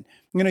websites, and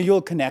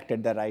you'll connect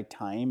at the right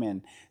time.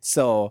 And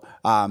so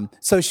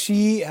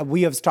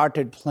we have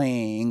started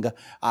playing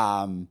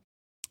the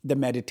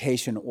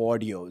meditation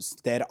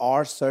audios. There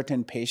are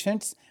certain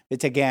patients,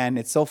 which, again,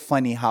 it's so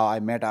funny how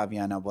I met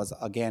Aviana was,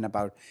 again,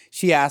 about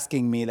she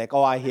asking me like,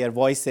 oh, I hear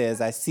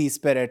voices, I see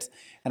spirits,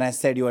 and I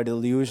said, you are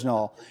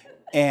delusional.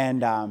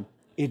 And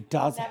it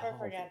does. Never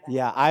forget that.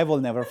 Yeah, I will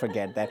never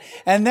forget that.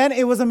 And then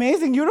it was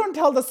amazing. You don't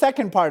tell the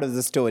second part of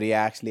the story,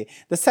 actually.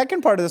 The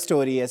second part of the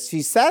story is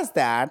she says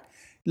that,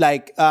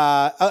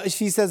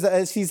 she says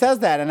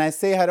that, and I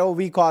say her, oh,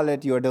 we call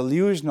it you're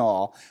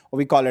delusional, or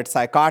we call it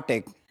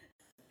psychotic.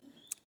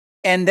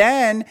 And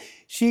then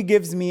she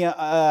gives me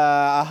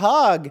a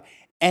hug,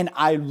 and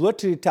I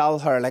literally tell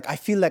her, like, I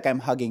feel like I'm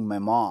hugging my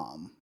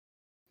mom.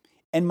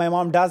 And my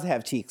mom does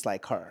have cheeks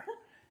like her.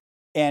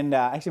 And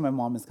actually, my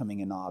mom is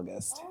coming in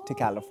August to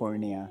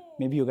California.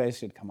 Maybe you guys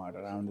should come out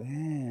around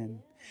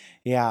then.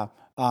 Yeah.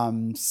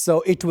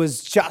 So it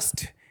was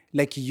just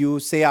like you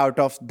say out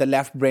of the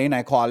left brain,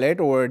 I call it,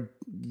 or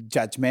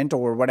judgment,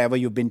 or whatever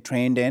you've been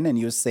trained in, and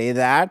you say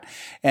that.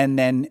 And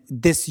then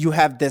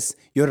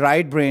your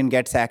right brain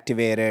gets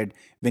activated,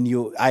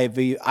 when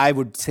I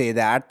would say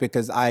that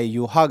because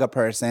you hug a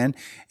person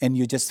and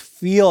you just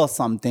feel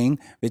something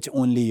which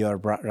only your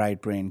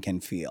right brain can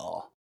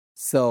feel.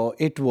 So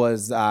it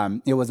was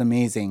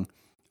amazing.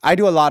 I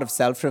do a lot of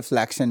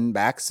self-reflection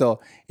back, so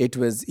it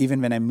was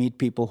even when I meet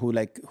people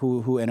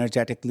who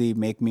energetically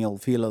make me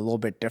feel a little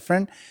bit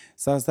different.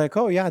 So I was like,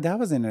 oh yeah, that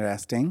was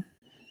interesting.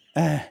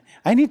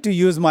 I need to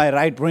use my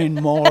right brain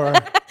more.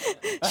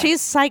 She's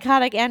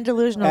psychotic and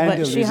delusional,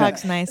 but she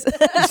hugs nice.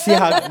 She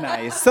hugs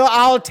nice. So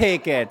I'll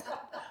take it.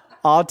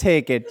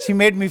 She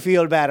made me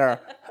feel better.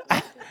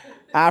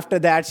 After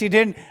that, I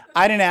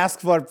didn't ask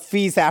for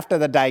fees after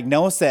the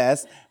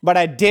diagnosis, but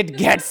I did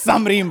get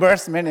some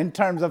reimbursement in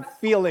terms of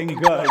feeling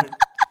good.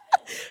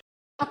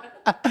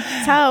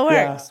 That's how it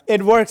works. Yeah,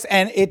 it works.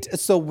 And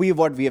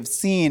what we have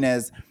seen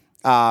is,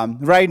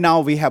 right now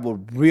we have a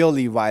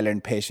really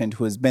violent patient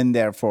who has been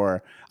there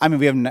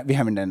we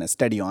haven't done a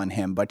study on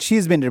him, but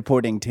she's been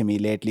reporting to me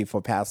lately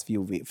for past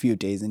few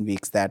days and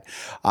weeks that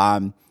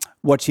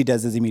what she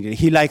does is immediately,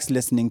 he likes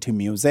listening to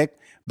music,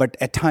 but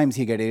at times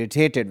he gets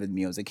irritated with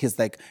music. He's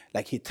like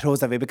he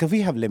throws away because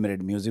we have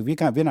limited music. We're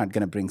not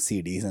going to bring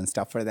CDs and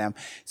stuff for them.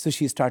 So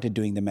she started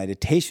doing the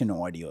meditation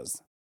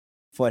audios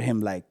for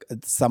him,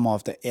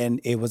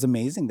 and it was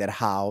amazing that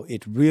how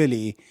it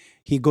really,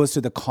 he goes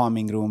to the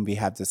calming room. We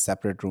have this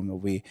separate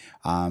room we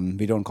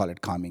don't call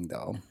it calming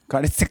though,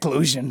 call it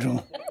seclusion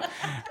room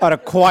or a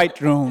quiet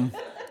room.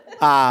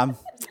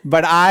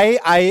 But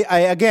I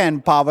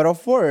again, power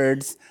of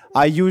words.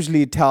 I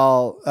usually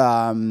tell,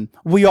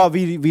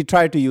 we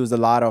try to use a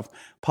lot of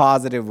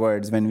positive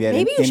words when we are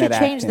Maybe you should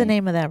interacting. change the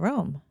name of that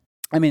room.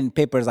 I mean,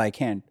 papers I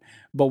can't,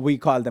 but we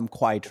call them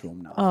quiet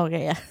room now. Oh,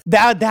 okay, yeah.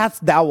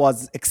 That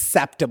was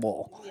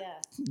acceptable.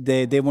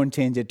 Yeah. They won't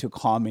change it to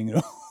calming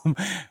room,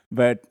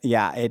 but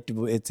yeah,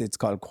 it's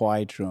called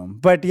quiet room.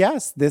 But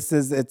yes,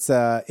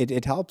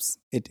 it helps.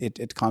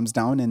 It calms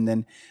down, and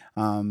then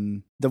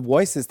the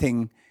voices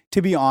thing.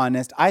 To be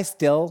honest, I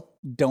still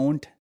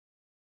don't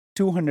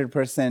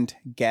 200%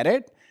 get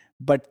it,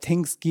 but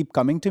things keep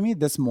coming to me.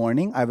 This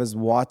morning, I was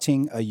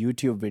watching a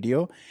YouTube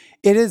video.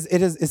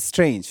 It's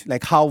strange,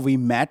 like how we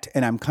met,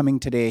 and I'm coming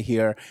today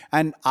here,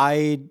 and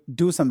I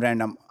do some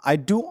random. I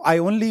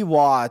only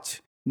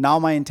watch. Now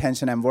my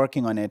intention, I'm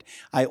working on it.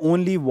 I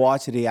only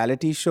watch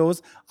reality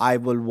shows. I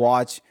will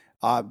watch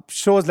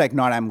shows like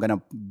not. I'm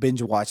gonna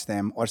binge watch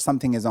them, or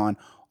something is on.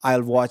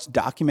 I'll watch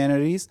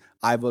documentaries.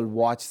 I will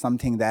watch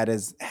something that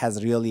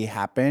has really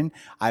happened.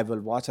 I will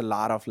watch a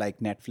lot of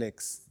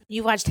Netflix.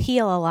 You watched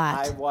Heal a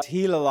lot. I watched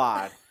Heal a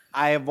lot.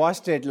 I have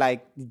watched it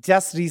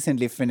just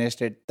recently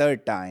finished it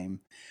third time.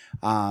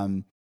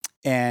 Have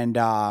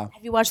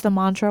you watched the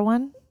Mantra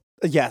one?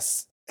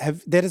 Yes.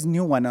 There is a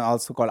new one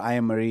also called I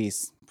Am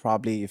Maurice.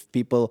 Probably if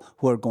people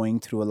who are going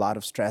through a lot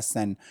of stress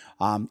and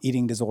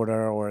eating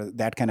disorder or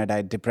that kind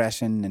of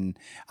depression, and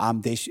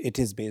it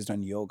is based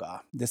on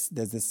yoga. There's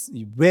this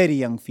very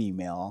young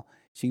female.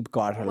 She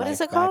got her life back. What is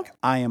it called?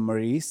 I Am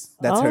Maurice.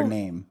 That's her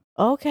name.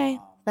 Okay,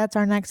 that's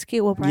our next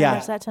cue. We'll probably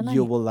watch that tonight.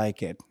 You will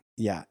like it.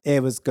 Yeah,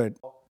 it was good.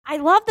 I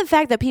love the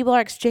fact that people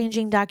are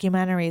exchanging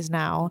documentaries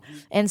now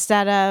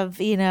instead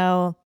of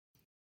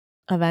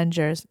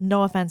Avengers.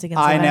 No offense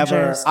against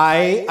Avengers.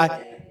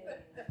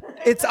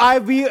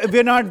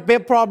 We're not.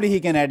 Probably he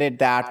can edit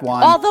that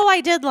one. Although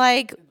I did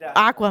like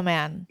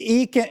Aquaman.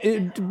 He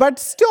can, but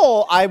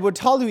still, I would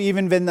tell you,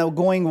 even when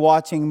I'm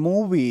watching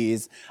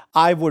movies,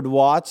 I would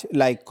watch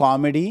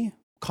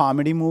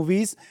comedy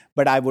movies,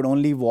 but I would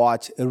only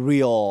watch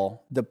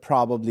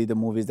probably the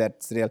movies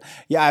that's real.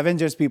 Yeah,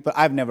 Avengers people,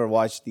 I've never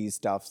watched these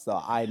stuff,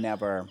 so I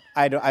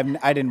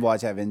didn't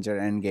watch Avenger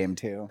Endgame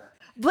too.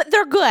 But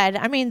they're good.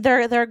 I mean,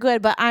 they're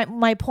good. But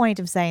my point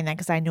of saying that,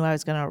 because I knew I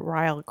was going to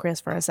rile Chris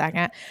for a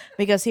second,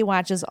 because he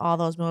watches all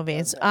those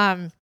movies.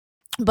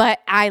 But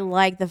I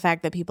like the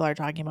fact that people are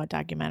talking about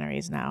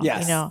documentaries now.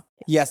 Yes.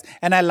 Yes,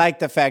 and I like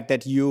the fact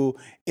that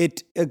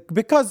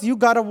because you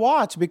gotta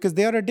watch, because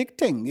they are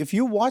addicting. If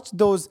you watch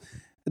those,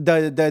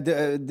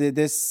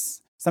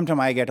 this. Sometimes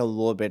I get a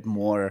little bit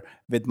more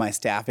with my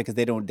staff because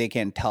they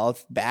can't tell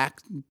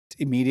back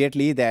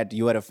immediately that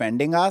you are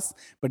offending us.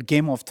 But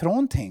Game of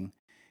Thrones thing.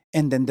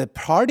 And then the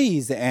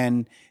parties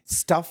and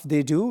stuff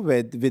they do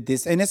with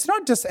this. And it's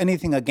not just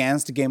anything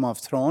against Game of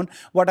Thrones.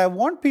 What I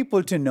want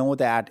people to know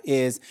that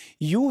is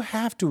you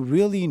have to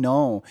really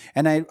know.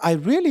 And I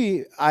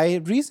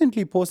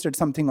recently posted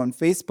something on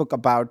Facebook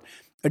about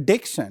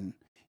addiction.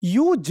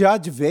 You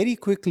judge very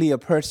quickly a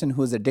person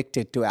who's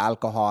addicted to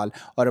alcohol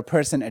or a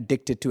person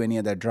addicted to any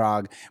other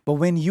drug. But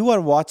when you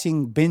are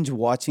binge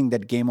watching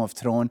that Game of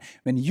Thrones,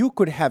 when you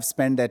could have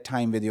spent that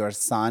time with your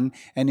son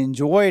and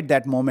enjoyed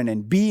that moment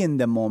and be in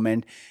the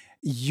moment,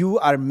 you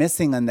are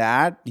missing on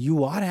that.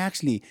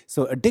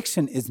 So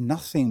addiction is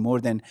nothing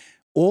more than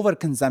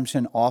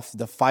overconsumption of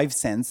the five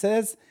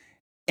senses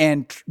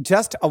and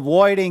just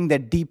avoiding the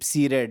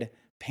deep-seated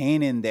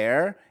pain in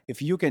there,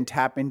 if you can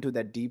tap into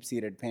that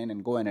deep-seated pain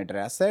and go and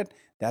address it,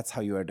 that's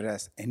how you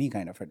address any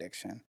kind of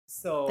addiction.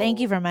 So Thank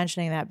you for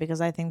mentioning that,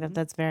 because I think that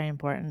that's very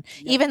important.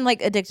 Even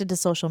like addicted to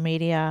social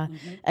media,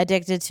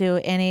 addicted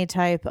to any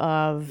type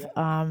of,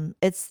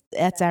 it's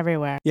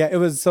everywhere. Yeah, it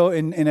was so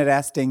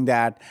interesting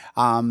that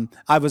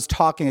I was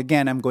talking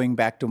again. I'm going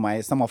back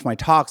to some of my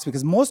talks,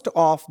 because most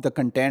of the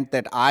content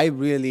that I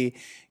really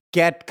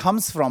get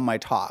comes from my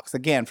talks.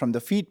 Again, from the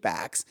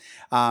feedbacks,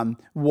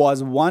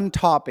 was one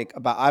topic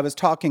about. I was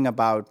talking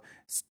about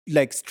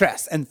like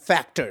stress and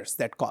factors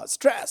that cause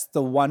stress.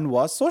 The one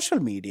was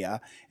social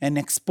media and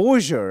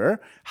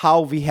exposure,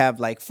 how we have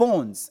like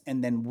phones,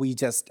 and then we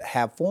just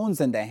have phones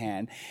in the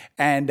hand.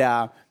 And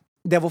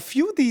there were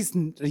few these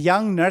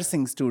young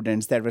nursing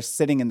students that were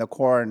sitting in the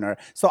corner.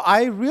 So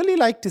I really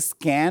like to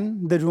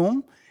scan the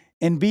room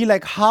and be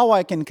like how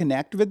I can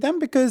connect with them,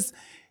 because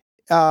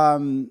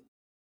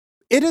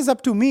it is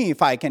up to me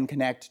if I can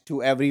connect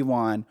to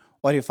everyone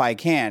or if I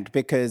can't,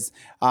 because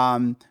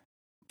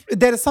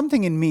there is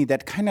something in me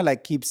that kind of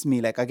like keeps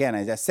me, like, again,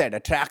 as I said,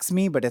 attracts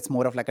me, but it's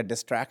more of like a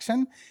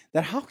distraction,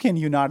 that how can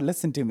you not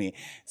listen to me?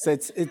 So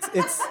it's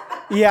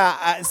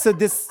yeah. So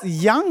this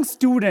young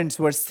students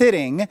were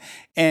sitting,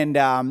 and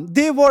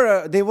they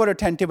were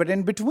attentive, but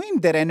in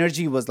between their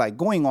energy was like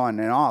going on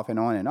and off and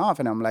on and off.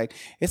 And I'm like,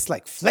 it's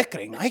like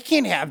flickering. I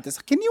can't have this.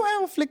 Can you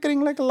have a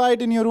flickering like a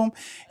light in your room?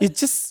 It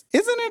just,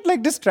 isn't it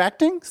like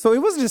distracting? So it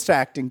was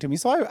distracting to me.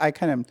 So I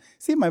kind of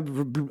see my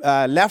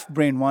left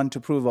brain want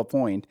to prove a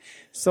point.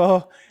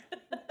 So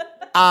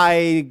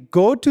I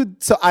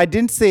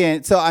didn't say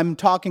it. So I'm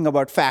talking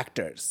about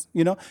factors,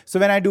 So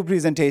when I do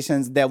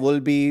presentations, there will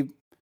be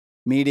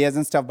medias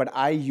and stuff, but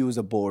I use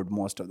a board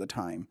most of the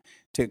time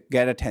to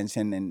get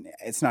attention. And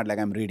it's not like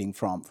I'm reading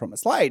from a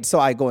slide. So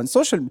I go in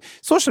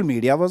social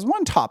media was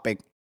one topic.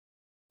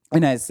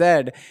 And I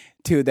said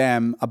to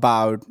them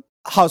about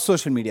how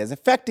social media is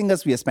affecting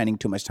us. We are spending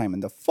too much time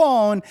on the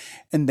phone.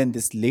 And then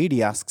this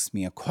lady asks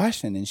me a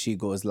question, and she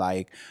goes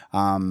like,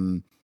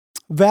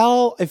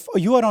 well, if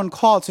you are on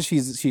call, so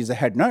she's a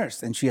head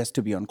nurse and she has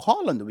to be on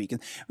call on the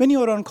weekend. When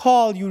you are on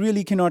call, you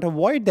really cannot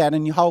avoid that.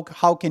 And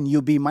how can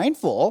you be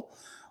mindful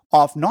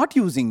of not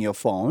using your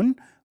phone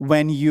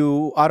when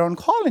you are on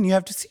call and you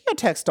have to see a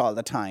text all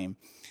the time?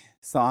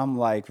 So I'm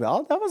like,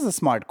 well, that was a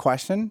smart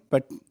question,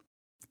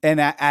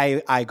 and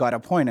I got a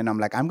point, and I'm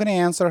like, I'm going to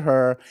answer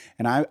her,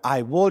 and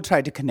I will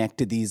try to connect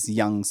to these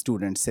young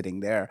students sitting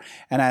there.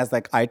 And I was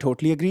like, I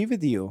totally agree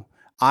with you.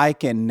 I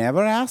can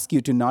never ask you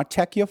to not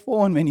check your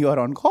phone when you are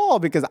on call,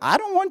 because I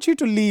don't want you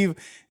to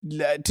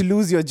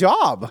lose your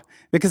job,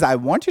 because I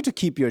want you to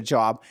keep your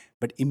job.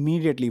 But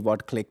immediately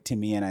what clicked to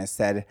me, and I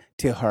said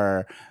to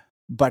her,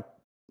 but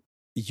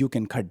you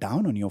can cut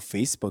down on your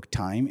Facebook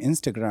time,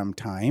 Instagram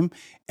time,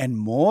 and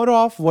more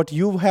of what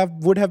you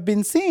would have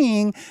been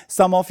seeing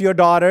some of your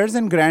daughters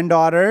and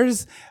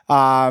granddaughters.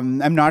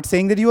 I'm not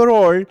saying that you are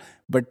old,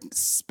 but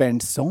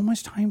spend so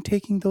much time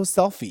taking those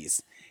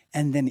selfies.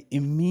 And then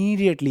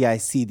immediately I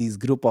see these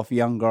group of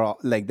young girls,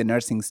 like the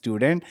nursing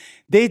student,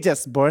 they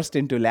just burst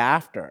into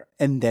laughter.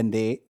 And then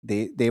they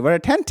were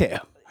attentive.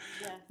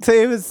 Yeah. So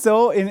it was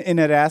so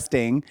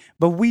interesting.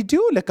 But we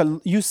do,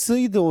 you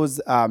see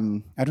those, I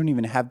don't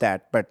even have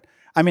that, but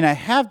I mean, I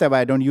have that, but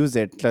I don't use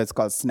it. It's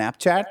called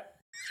Snapchat.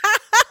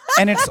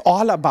 And it's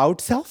all about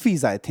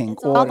selfies, I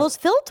think. All those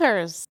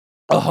filters.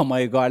 Oh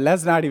my God,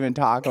 let's not even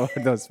talk about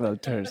those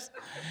filters.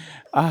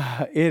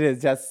 It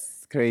is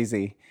just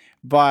crazy.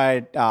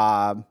 But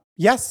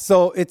yes,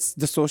 so it's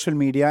the social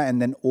media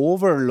and then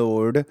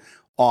overload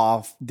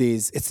of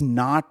these. It's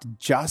not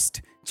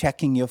just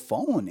checking your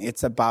phone.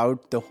 It's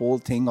about the whole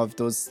thing of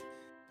those,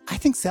 I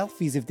think,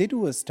 selfies. If they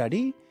do a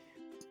study,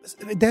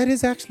 there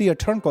is actually a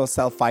term called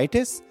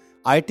selfitis.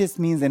 Itis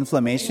means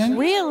inflammation.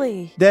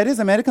 Really? There is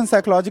American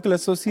Psychological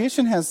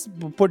Association has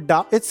put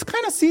down, it's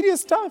kind of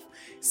serious stuff.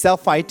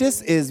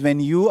 Selfitis is when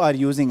you are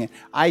using it.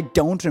 I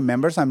don't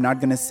remember, so I'm not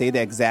going to say the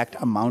exact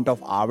amount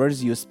of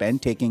hours you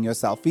spend taking your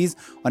selfies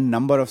or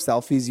number of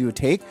selfies you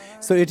take.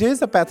 So it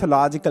is a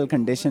pathological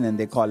condition, and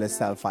they call it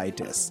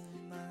selfitis.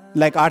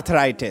 Like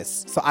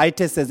arthritis. So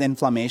itis is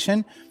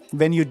inflammation.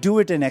 When you do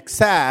it in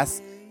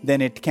excess, then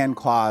it can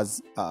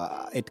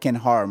can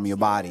harm your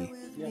body.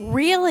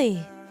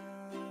 Really?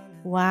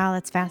 Wow,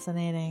 that's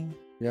fascinating.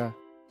 Yeah.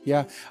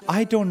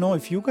 I don't know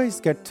if you guys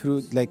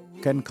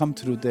can come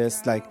through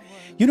this.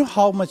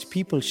 How much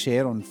people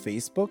share on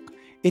Facebook?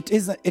 It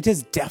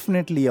is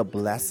definitely a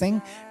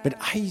blessing,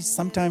 but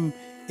sometimes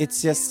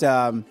it's just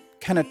kind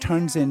of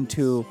turns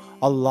into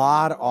a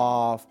lot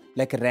of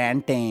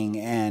ranting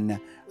and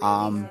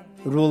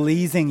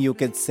releasing, you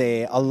could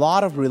say. A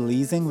lot of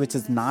releasing, which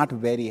is not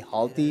very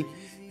healthy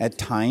at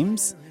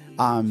times.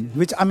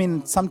 Which, I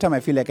mean, sometimes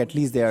I feel like at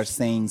least they are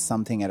saying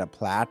something at a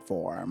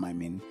platform. I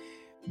mean,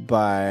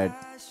 but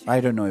I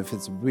don't know if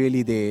it's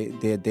really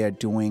they're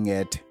doing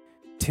it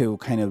to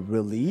kind of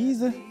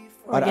release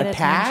or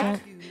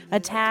attack.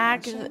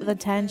 Attack the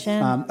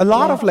tension. A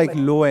lot of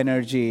low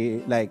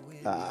energy,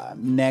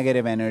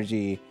 negative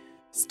energy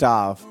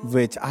stuff,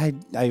 which I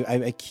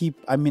keep.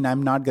 I mean,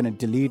 I'm not going to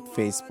delete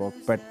Facebook,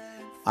 but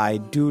I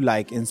do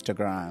like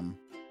Instagram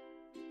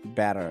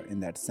better in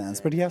that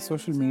sense. But yeah,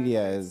 social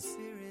media is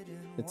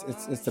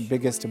it's the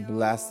biggest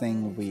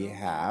blessing we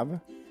have.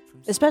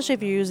 Especially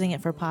if you're using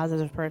it for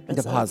positive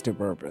purposes. The positive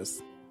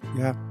purpose.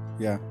 Yeah.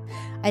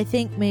 I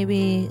think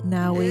maybe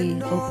now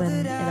we open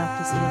it up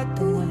to see if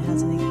anyone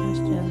has any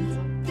questions.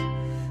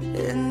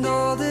 And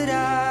all that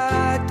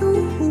I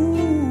do